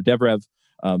picking is the DevRev.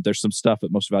 There's some stuff at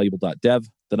mostvaluable.dev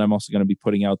that I'm also going to be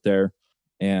putting out there.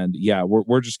 And yeah,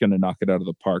 we're just going to knock it out of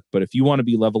the park. But if you want to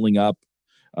be leveling up,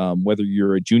 whether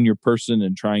you're a junior person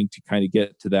and trying to kind of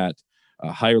get to that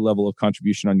higher level of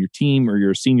contribution on your team, or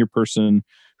you're a senior person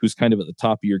who's kind of at the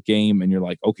top of your game and you're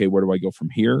like, okay, where do I go from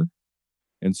here?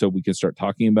 And so we can start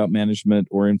talking about management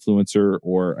or influencer,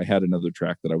 or I had another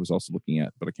track that I was also looking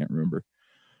at, but I can't remember.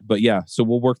 But yeah, so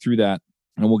we'll work through that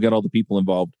and we'll get all the people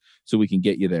involved so we can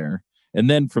get you there. And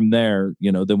then from there,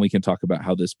 then we can talk about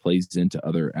how this plays into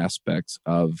other aspects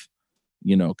of,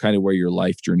 kind of where your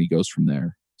life journey goes from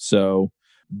there. So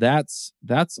that's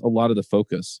a lot of the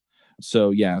focus.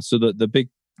 So yeah, so the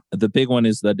big one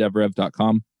is the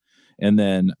devrev.com. And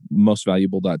then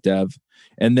mostvaluable.dev.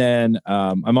 And then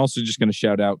I'm also just going to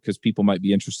shout out, because people might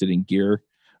be interested in gear.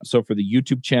 So for the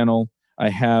YouTube channel, I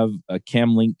have a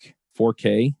Camlink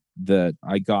 4K that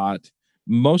I got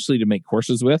mostly to make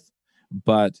courses with.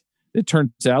 But it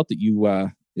turns out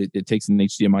that it takes an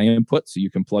HDMI input, so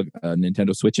you can plug a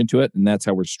Nintendo Switch into it. And that's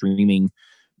how we're streaming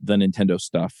the Nintendo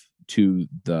stuff to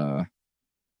the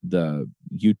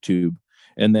YouTube.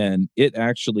 And then it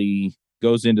actually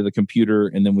goes into the computer,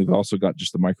 and then we've also got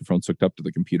just the microphones hooked up to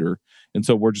the computer. And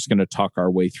so we're just going to talk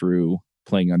our way through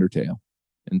playing Undertale.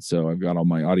 And so I've got all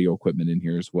my audio equipment in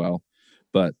here as well.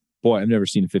 But boy, I've never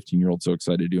seen a 15-year-old so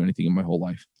excited to do anything in my whole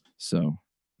life. So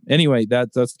anyway,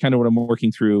 that's kind of what I'm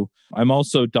working through. I'm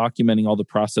also documenting all the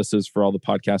processes for all the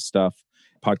podcast stuff,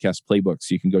 podcast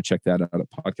playbooks. You can go check that out at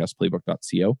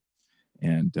podcastplaybook.co.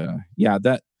 And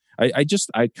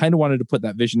I kind of wanted to put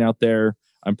that vision out there.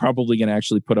 I'm probably going to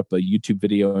actually put up a YouTube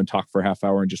video and talk for a half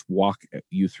hour and just walk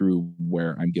you through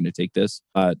where I'm going to take this.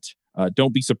 But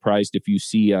don't be surprised if you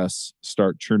see us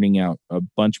start churning out a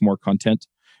bunch more content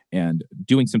and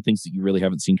doing some things that you really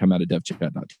haven't seen come out of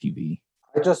devchat.tv.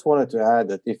 I just wanted to add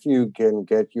that if you can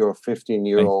get your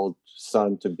 15-year-old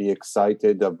son to be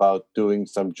excited about doing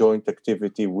some joint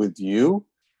activity with you,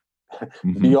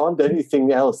 beyond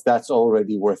anything else, that's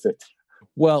already worth it.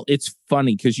 Well, it's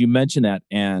funny because you mentioned that,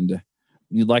 and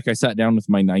like I sat down with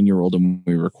my 9-year-old and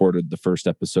we recorded the first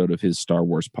episode of his Star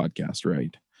Wars podcast,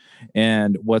 right?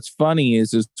 And what's funny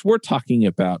is we're talking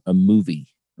about a movie,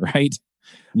 right?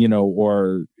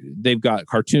 Or they've got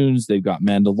cartoons, they've got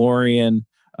Mandalorian.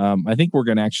 I think we're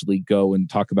going to actually go and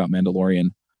talk about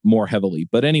Mandalorian more heavily.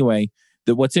 But anyway,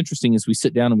 what's interesting is we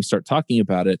sit down and we start talking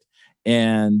about it.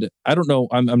 And I don't know,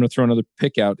 I'm going to throw another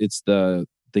pick out. It's the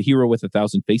Hero with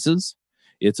 1,000 Faces.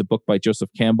 It's a book by Joseph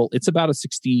Campbell. It's about a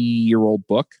 60-year-old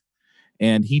book.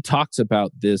 And he talks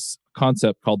about this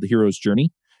concept called the hero's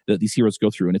journey that these heroes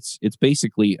go through. And it's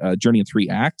basically a journey in 3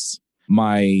 acts.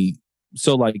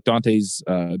 Like Dante's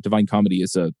Divine Comedy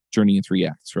is a journey in 3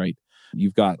 acts, right?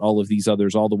 You've got all of these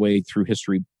others all the way through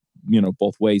history,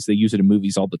 both ways. They use it in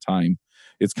movies all the time.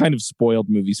 It's kind of spoiled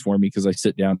movies for me because I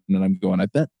sit down and I'm going, I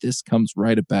bet this comes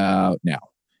right about now.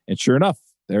 And sure enough,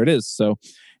 there it is. So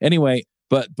anyway,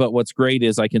 but what's great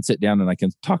is I can sit down and I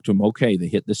can talk to them. Okay, they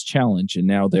hit this challenge and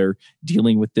now they're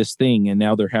dealing with this thing and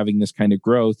now they're having this kind of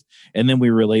growth. And then we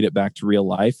relate it back to real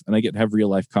life. And I get to have real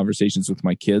life conversations with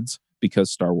my kids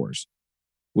because Star Wars,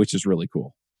 which is really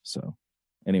cool. So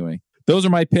anyway, those are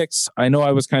my picks. I know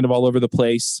I was kind of all over the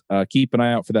place. Keep an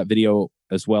eye out for that video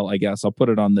as well, I guess. I'll put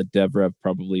it on the DevRev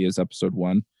probably as episode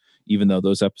 1, even though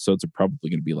those episodes are probably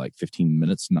going to be like 15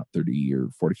 minutes, not 30 or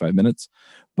 45 minutes.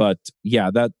 But yeah,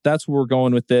 that's where we're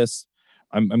going with this.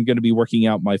 I'm going to be working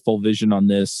out my full vision on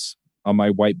this on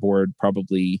my whiteboard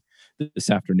probably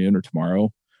this afternoon or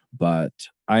tomorrow. But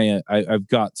I've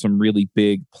got some really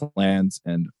big plans,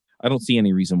 and I don't see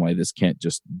any reason why this can't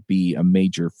just be a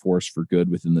major force for good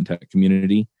within the tech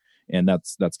community. And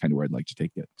that's kind of where I'd like to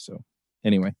take it. So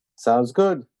anyway. Sounds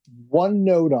good. One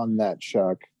note on that,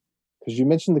 Chuck, because you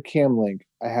mentioned the Cam Link,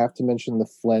 I have to mention the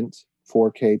Flint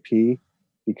 4KP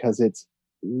because it's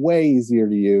way easier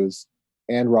to use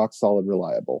and rock solid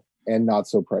reliable and not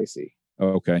so pricey. Oh,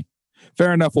 okay.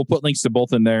 Fair enough. We'll put links to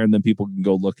both in there and then people can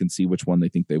go look and see which one they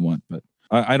think they want. But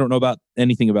I don't know about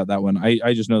anything about that one.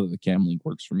 I just know that the Cam Link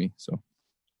works for me. So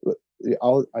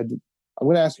I'm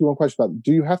going to ask you one question about,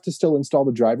 do you have to still install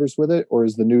the drivers with it, or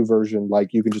is the new version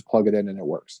like you can just plug it in and it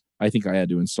works? I think I had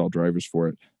to install drivers for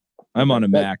it. I'm on a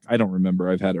Mac. I don't remember.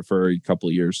 I've had it for a couple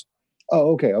of years.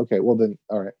 Oh, okay. Well then,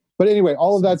 all right. But anyway,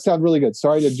 all of that sounds really good.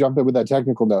 Sorry to jump in with that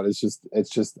technical note. It's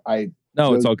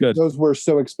all good. Those were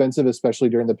so expensive, especially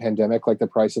during the pandemic. Like the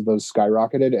price of those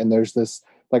skyrocketed. And there's this,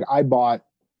 like I bought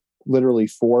literally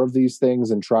 4 of these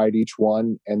things and tried each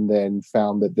one, and then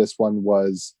found that this one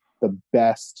was the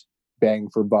best bang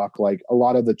for buck. Like a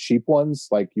lot of the cheap ones,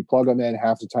 like you plug them in,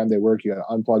 half the time they work, you got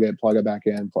to unplug it, plug it back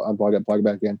in, unplug it, plug it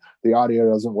back in. The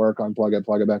audio doesn't work, unplug it,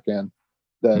 plug it back in.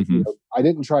 I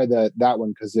didn't try that one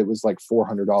because it was like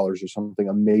 $400 or something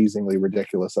amazingly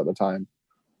ridiculous at the time.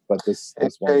 But this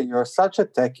one, you're such a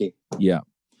techie. Yeah.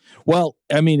 Well,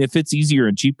 I mean, if it's easier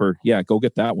and cheaper, yeah, go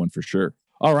get that one for sure.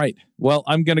 All right. Well,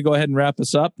 I'm going to go ahead and wrap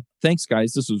us up. Thanks,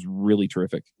 guys. This was really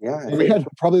terrific. Yeah. We had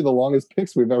probably the longest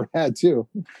picks we've ever had, too.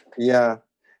 Yeah.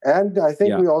 And I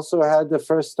think we also had the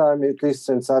first time, at least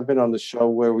since I've been on the show,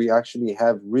 where we actually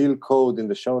have real code in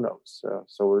the show notes.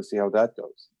 So we'll see how that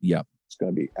goes. Yeah. It's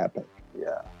going to be epic.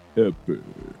 Yeah. Epic.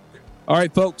 All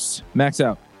right, folks. Max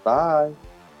out. Bye.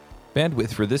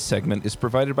 Bandwidth for this segment is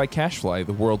provided by CacheFly,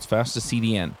 the world's fastest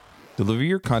CDN. Deliver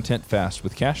your content fast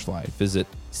with CacheFly. Visit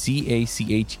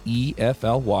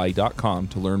CACHEFLY.com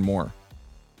to learn more.